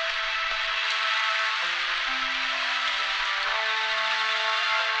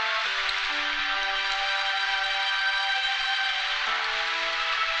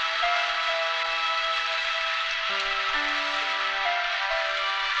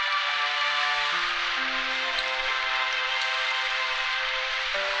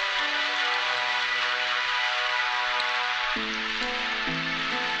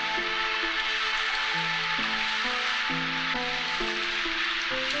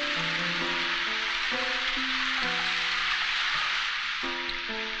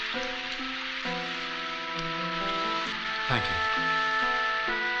 Thank you.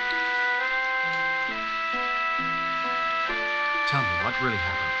 Tell me, what really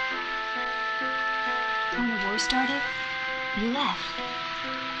happened? When the war started, you left.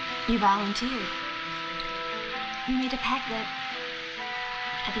 You volunteered. You made a pact that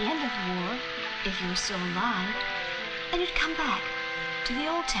at the end of the war, if you were still alive, then you'd come back to the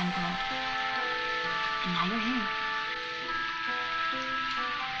old temple. And now you're here.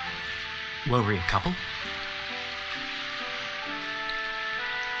 Were we a couple?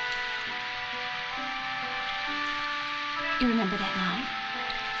 You remember that night?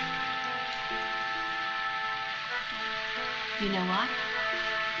 You know what?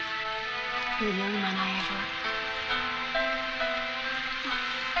 You're the only man I ever...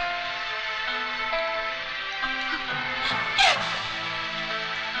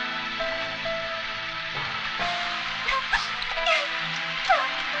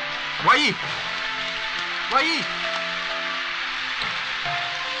 Wai! Wai!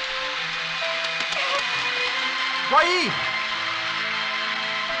 Wai!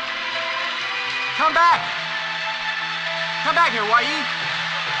 Come back! Come back here, Wai!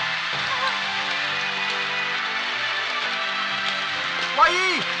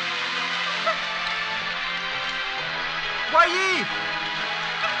 Wai! Wai!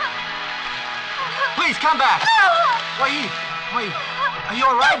 Please, come back! Wai! Wai! Are you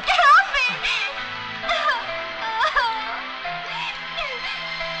all right? Help me!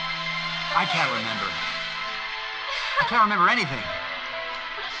 I can't remember. I can't remember anything.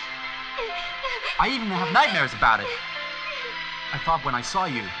 I even have nightmares about it. I thought when I saw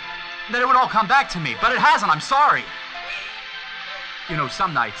you that it would all come back to me, but it hasn't. I'm sorry. You know,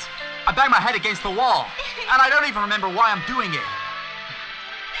 some nights I bang my head against the wall, and I don't even remember why I'm doing it.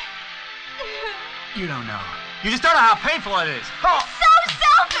 You don't know. You just don't know how painful it is. Oh. So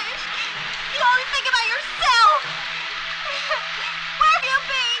selfish! You only think about yourself! Where have you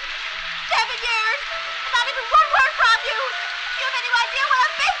been? 7 years! Not even one word from you! Do you have any idea what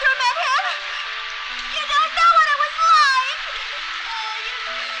I've been through, Medham? You don't know what it was like!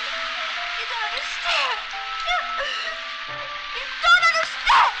 You don't understand! You don't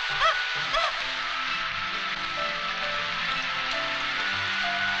understand!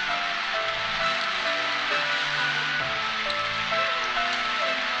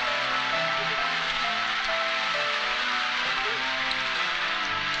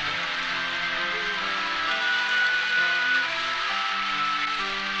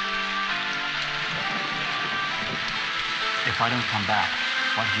 If I don't come back,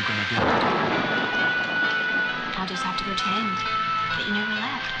 what are you gonna do? I'll just have to pretend that you never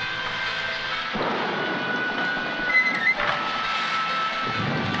left.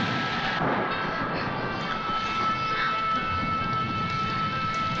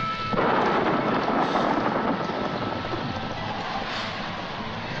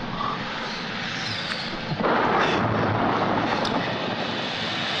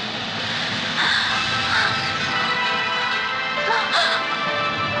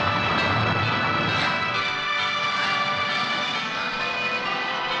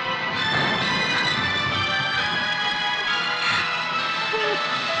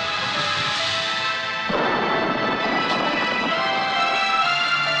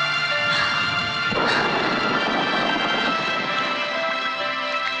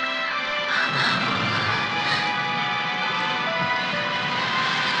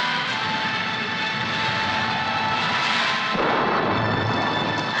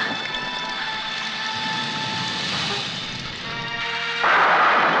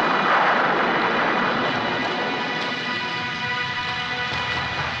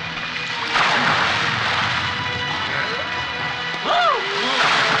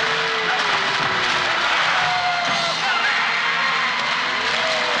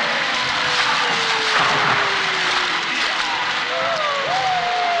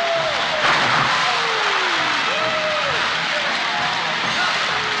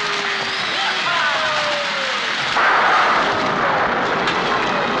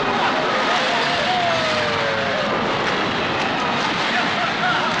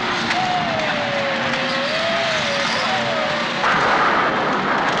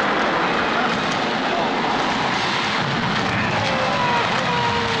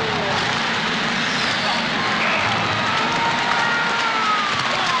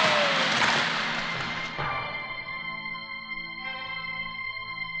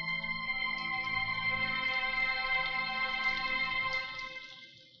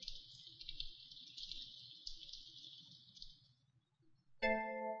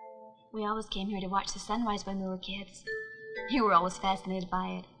 We always came here to watch the sunrise when we were kids. You were always fascinated by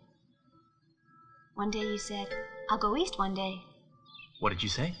it. One day you said, I'll go east one day. What did you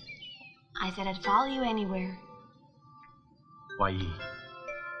say? I said I'd follow you anywhere. Why,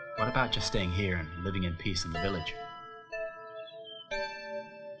 what about just staying here and living in peace in the village?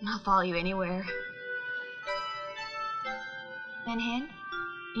 I'll follow you anywhere. Ben Hen,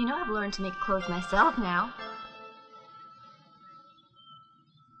 you know I've learned to make clothes myself now.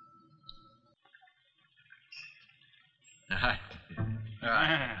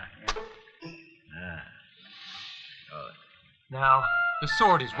 Now, the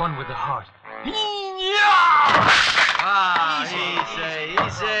sword is one with the heart. Ah, issay,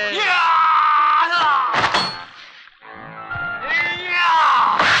 issay.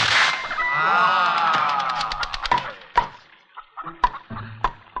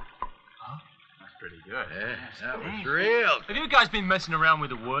 That's pretty good. Yeah, that was real. Have you guys been messing around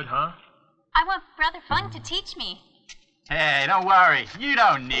with the wood, huh? I want Brother Fung to teach me. Hey, don't worry. You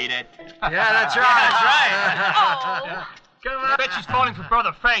don't need it. Yeah, that's right. That's right. Oh. Come I on. bet she's falling for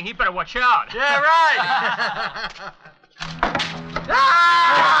Brother Fang. He better watch out. Yeah, right.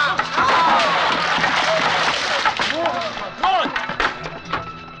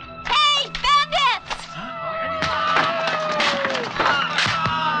 Hey, bandits!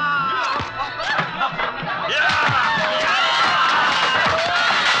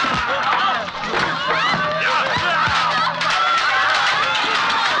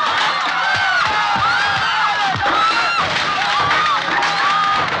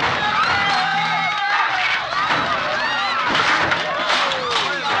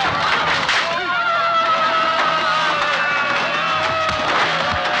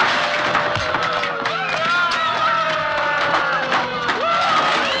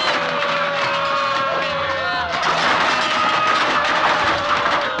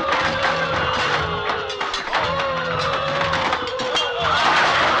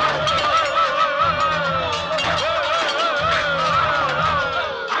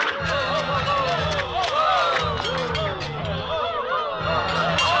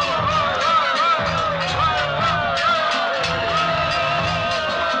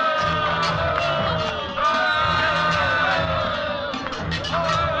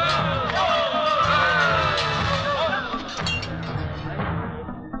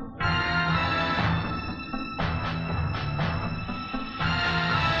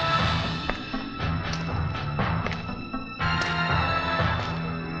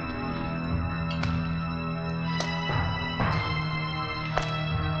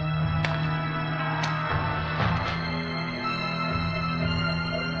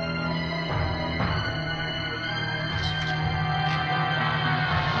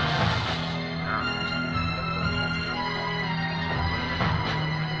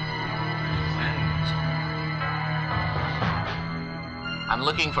 I'm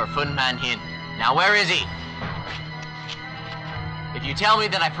looking for Fun Man Hin. Now where is he? If you tell me,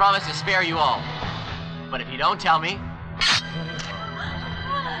 then I promise to spare you all. But if you don't tell me...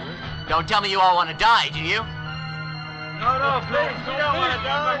 Don't tell me you all want to die, do you? No, please. We don't want to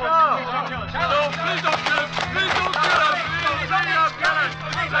die. No. No, please don't kill us. Please don't kill us. Please don't kill us. No,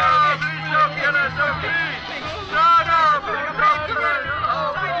 please don't kill us. No, please. No, please don't kill us.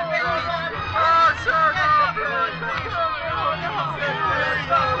 Oh, sir, no, please.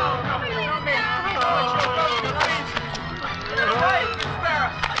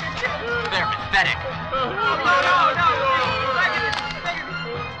 They're pathetic. No.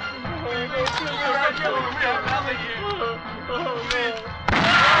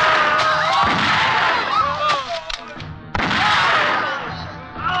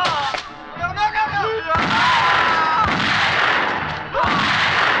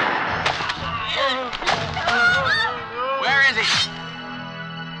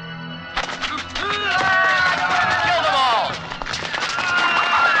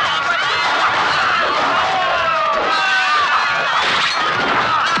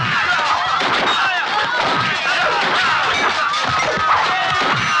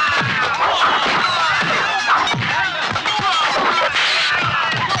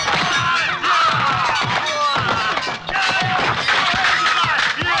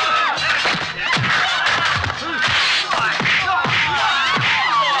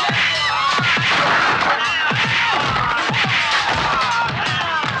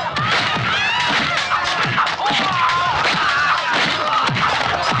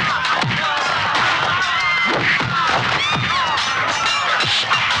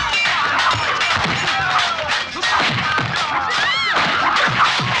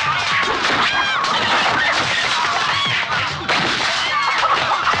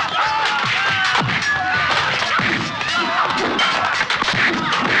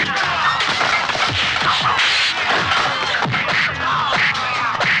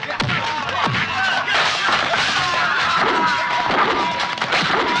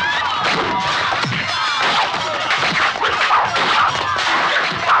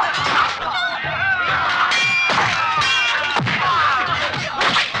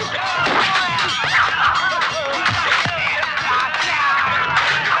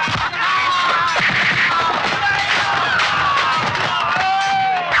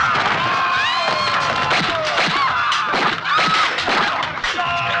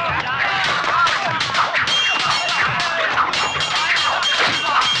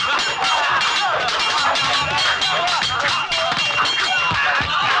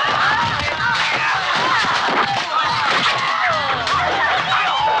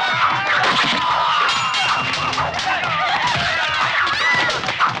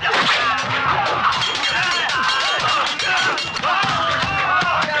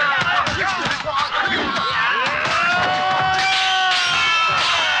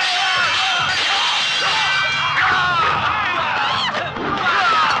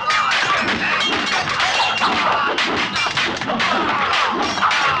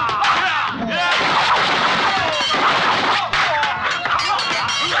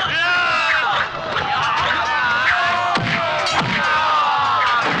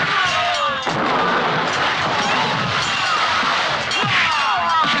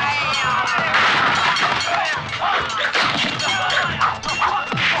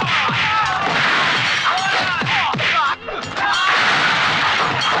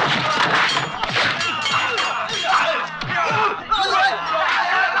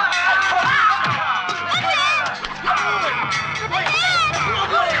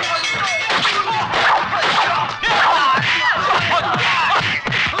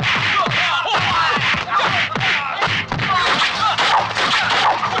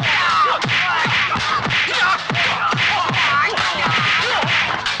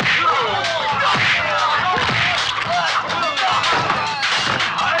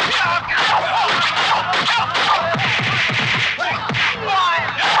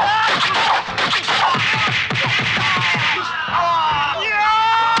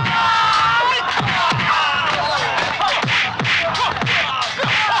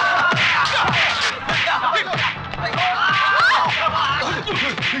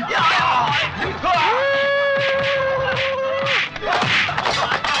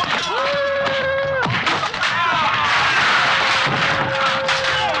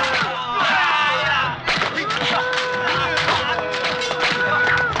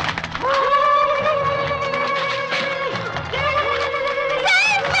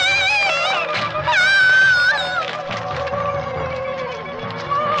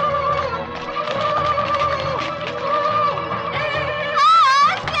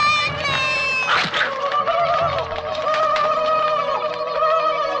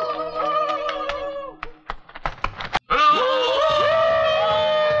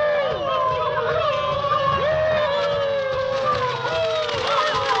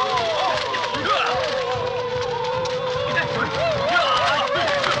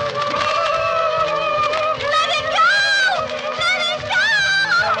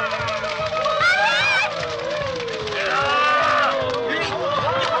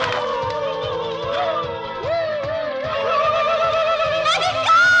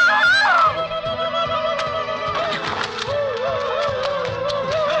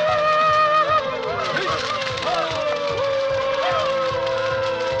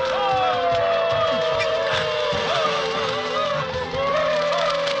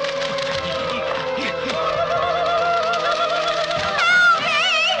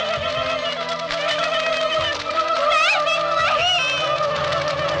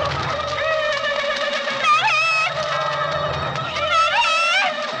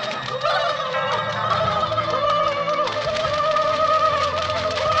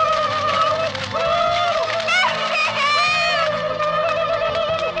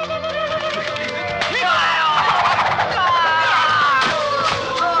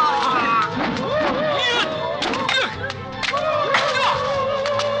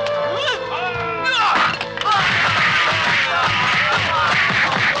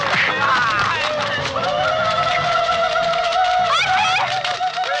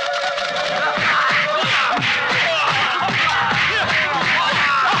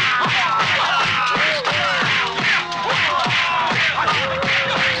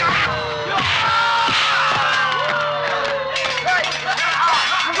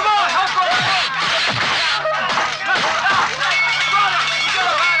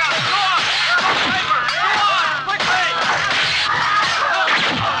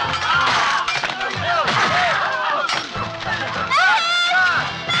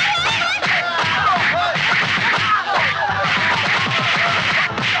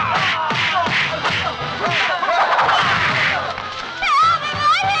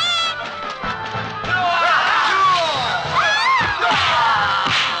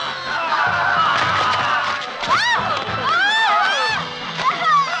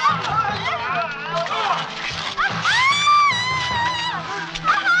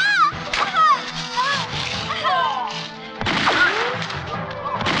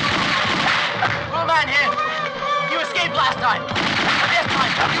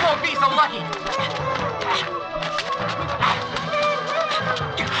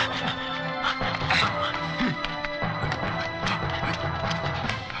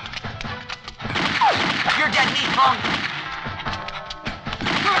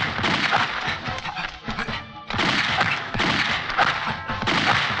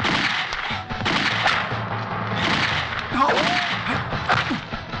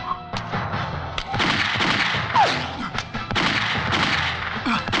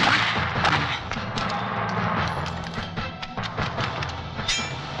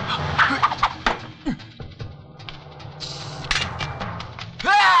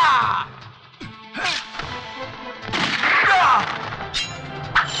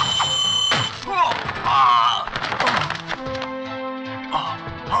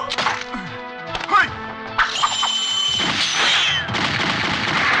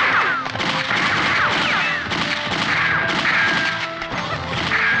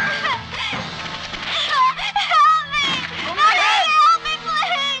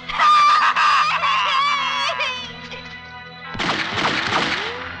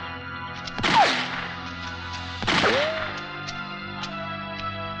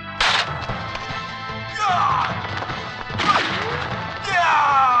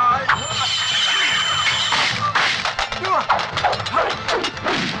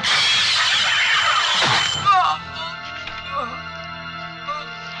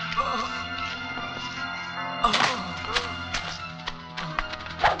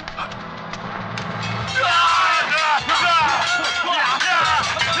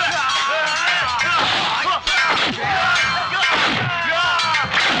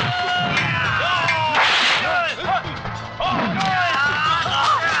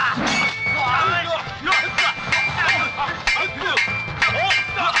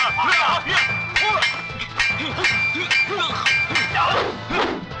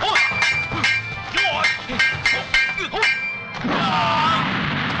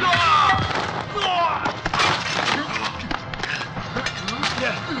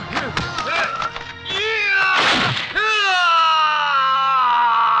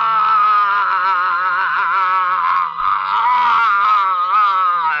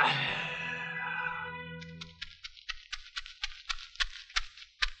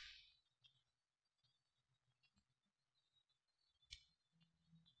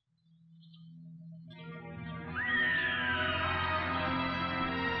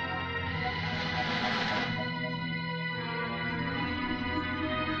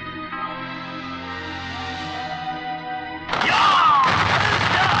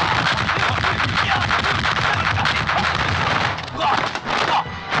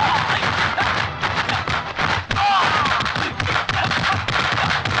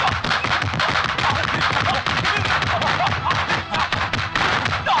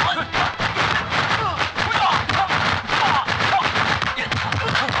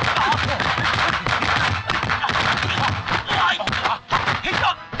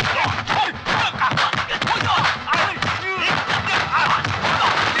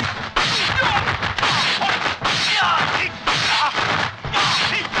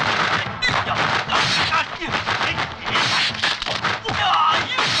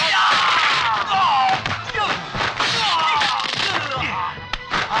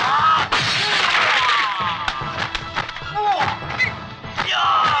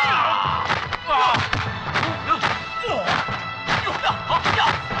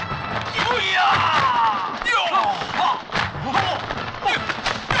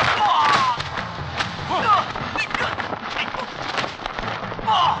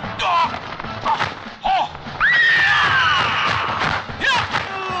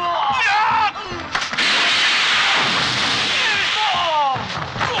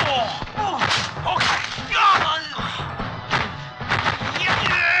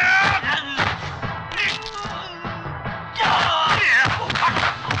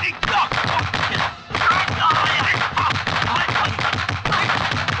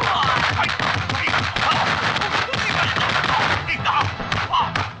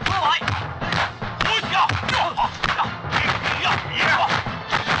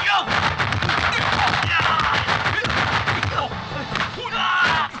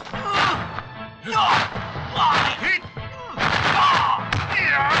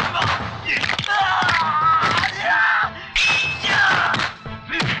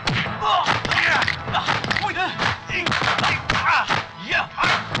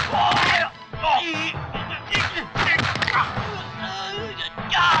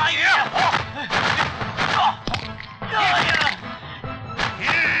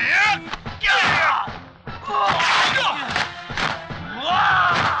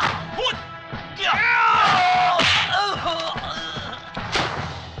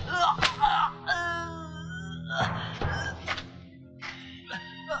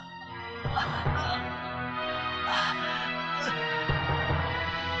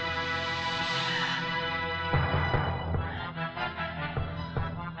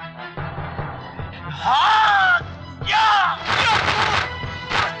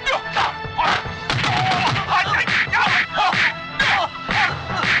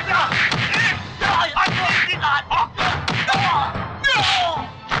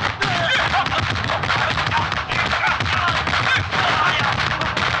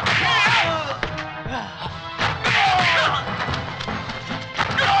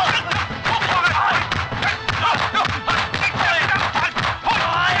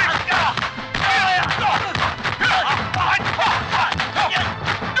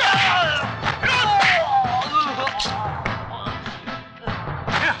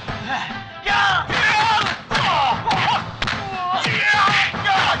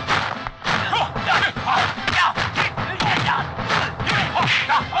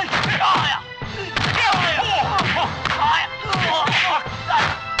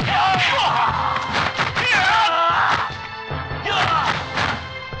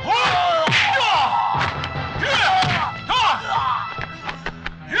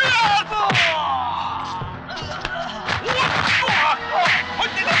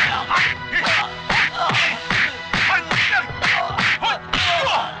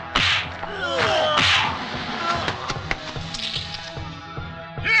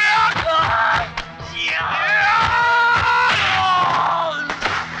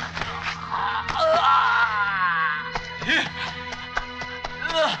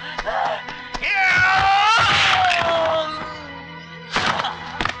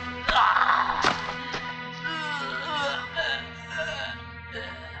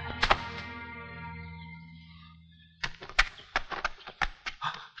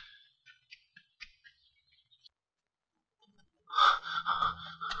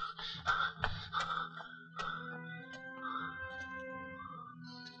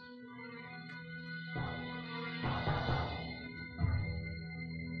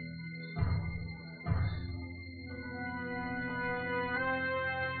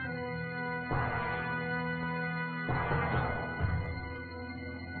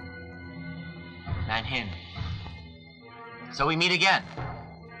 And him. So we meet again.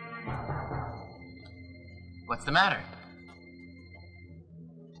 What's the matter?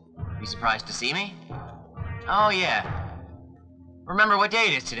 You surprised to see me? Oh, yeah. Remember what day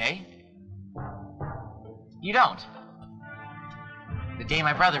it is today? You don't. The day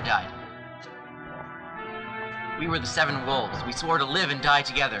my brother died. We were the 7 wolves. We swore to live and die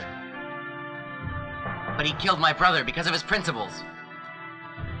together. But he killed my brother because of his principles.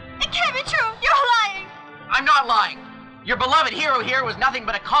 It can't be true! You're lying! I'm not lying! Your beloved hero here was nothing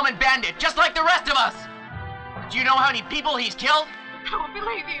but a common bandit, just like the rest of us! Do you know how many people he's killed? I won't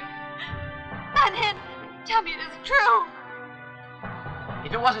believe you. Manhin, tell me it isn't true.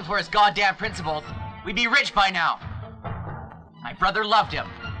 If it wasn't for his goddamn principles, we'd be rich by now. My brother loved him,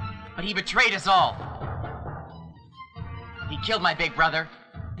 but he betrayed us all. He killed my big brother.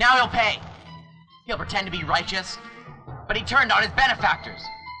 Now he'll pay. He'll pretend to be righteous, but he turned on his benefactors.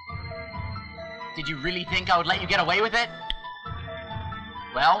 Did you really think I would let you get away with it?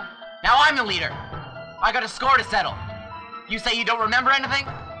 Well, now I'm the leader. I got a score to settle. You say you don't remember anything?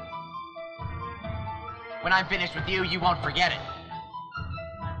 When I'm finished with you, you won't forget it.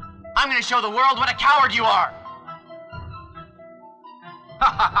 I'm gonna show the world what a coward you are!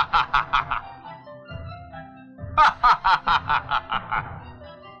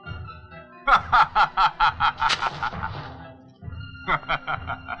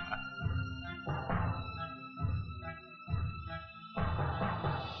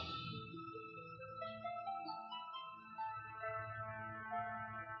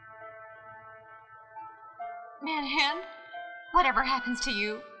 Manhin, whatever happens to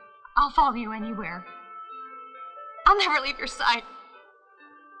you, I'll follow you anywhere. I'll never leave your side.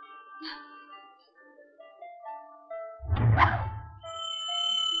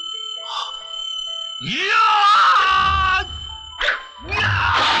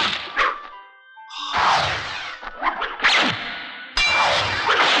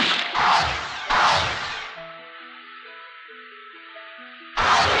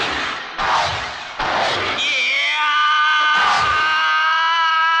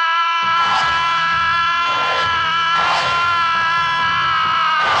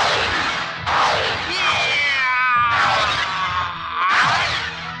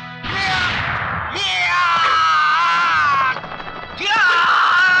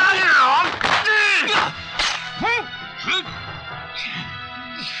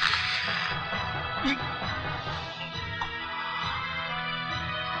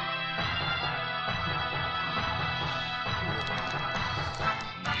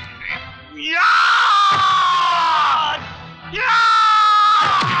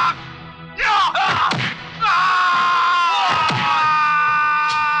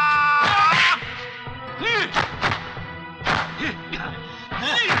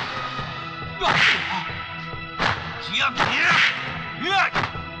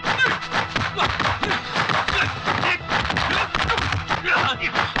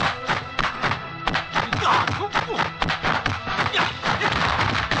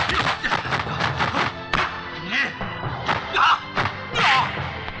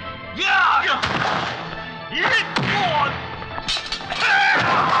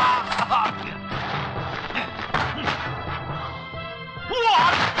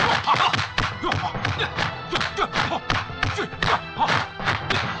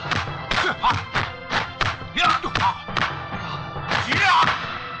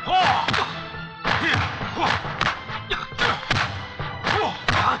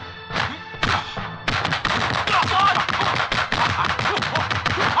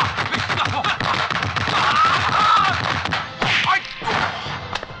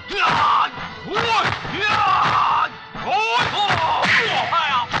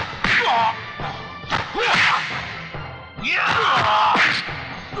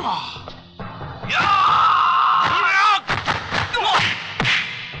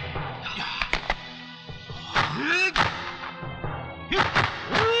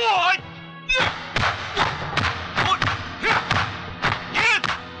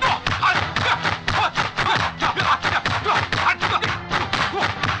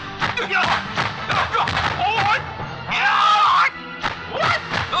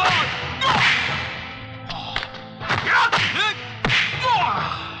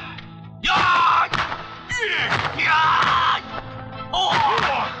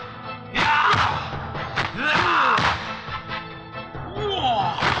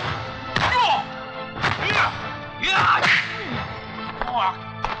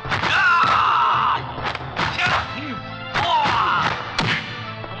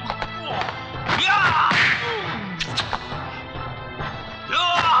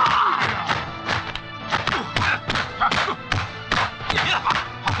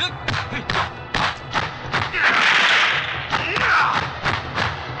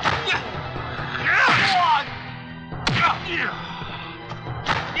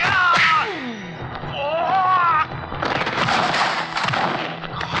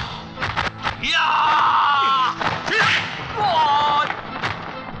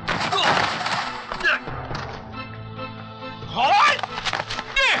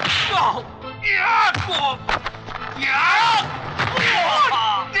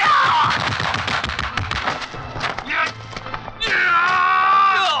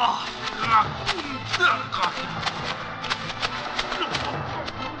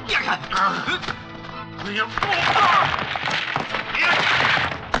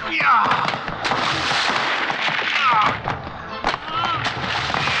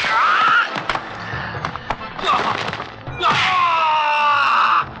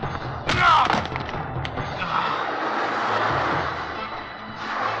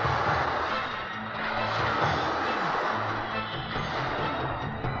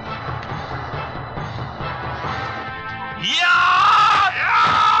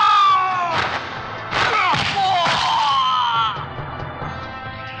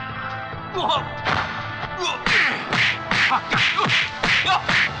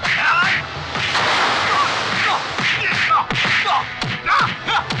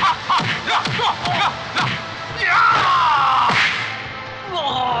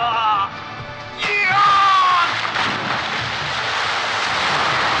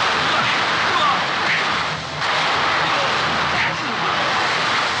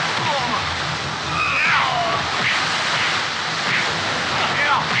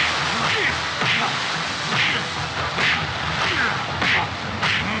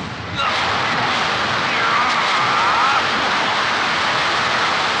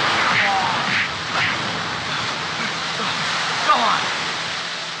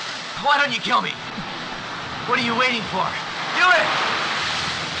 Why don't you kill me? What are you waiting for? Do it!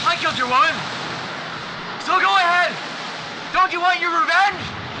 I killed your woman. So go ahead. Don't you want your revenge?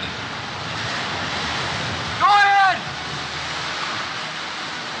 Go ahead!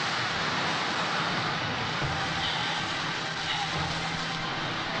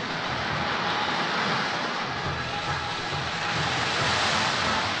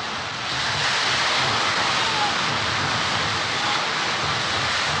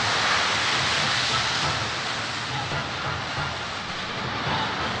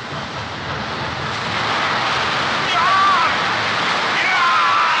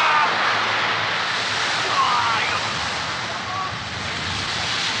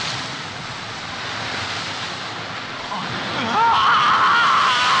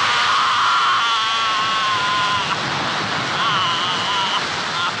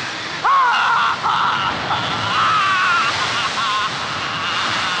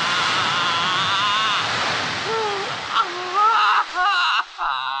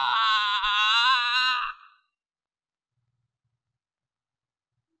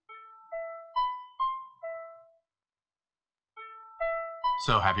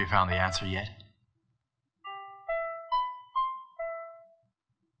 So, have you found the answer yet?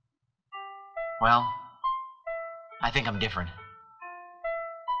 Well, I think I'm different.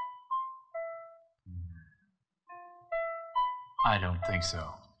 I don't think so.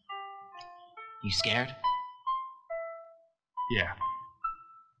 You scared? Yeah.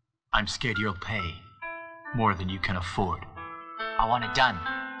 I'm scared you'll pay more than you can afford. I want it done.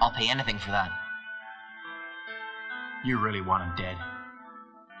 I'll pay anything for that. You really want him dead?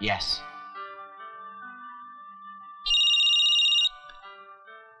 Yes.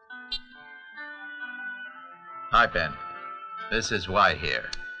 Hi, Ben. This is White here.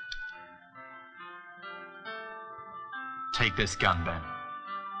 Take this gun, Ben.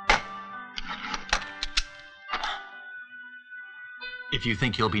 If you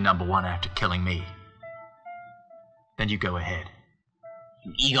think you'll be number one after killing me, then you go ahead.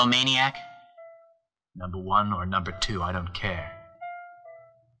 You egomaniac? Number one or number two, I don't care.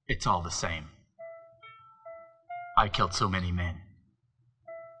 It's all the same. I killed so many men.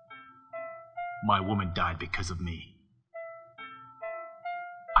 My woman died because of me.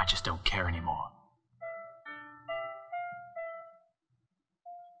 I just don't care anymore.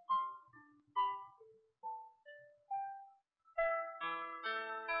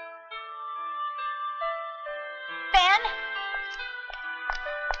 Ben?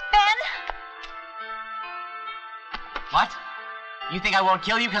 Ben? What? You think I won't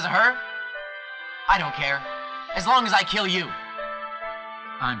kill you because of her? I don't care. As long as I kill you.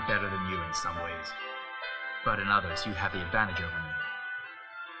 I'm better than you in some ways, but in others you have the advantage over me.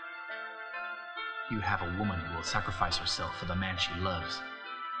 You have a woman who will sacrifice herself for the man she loves.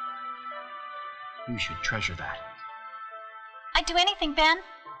 You should treasure that. I'd do anything, Ben.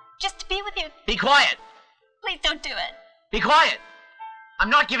 Just to be with you. Be quiet! Please don't do it. Be quiet! I'm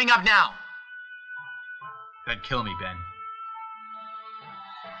not giving up now. Then kill me, Ben.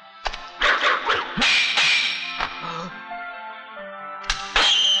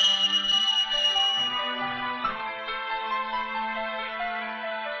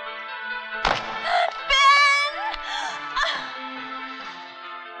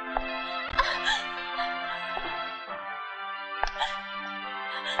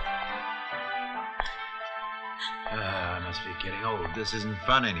 I must be getting old. This isn't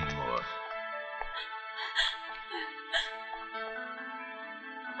fun anymore.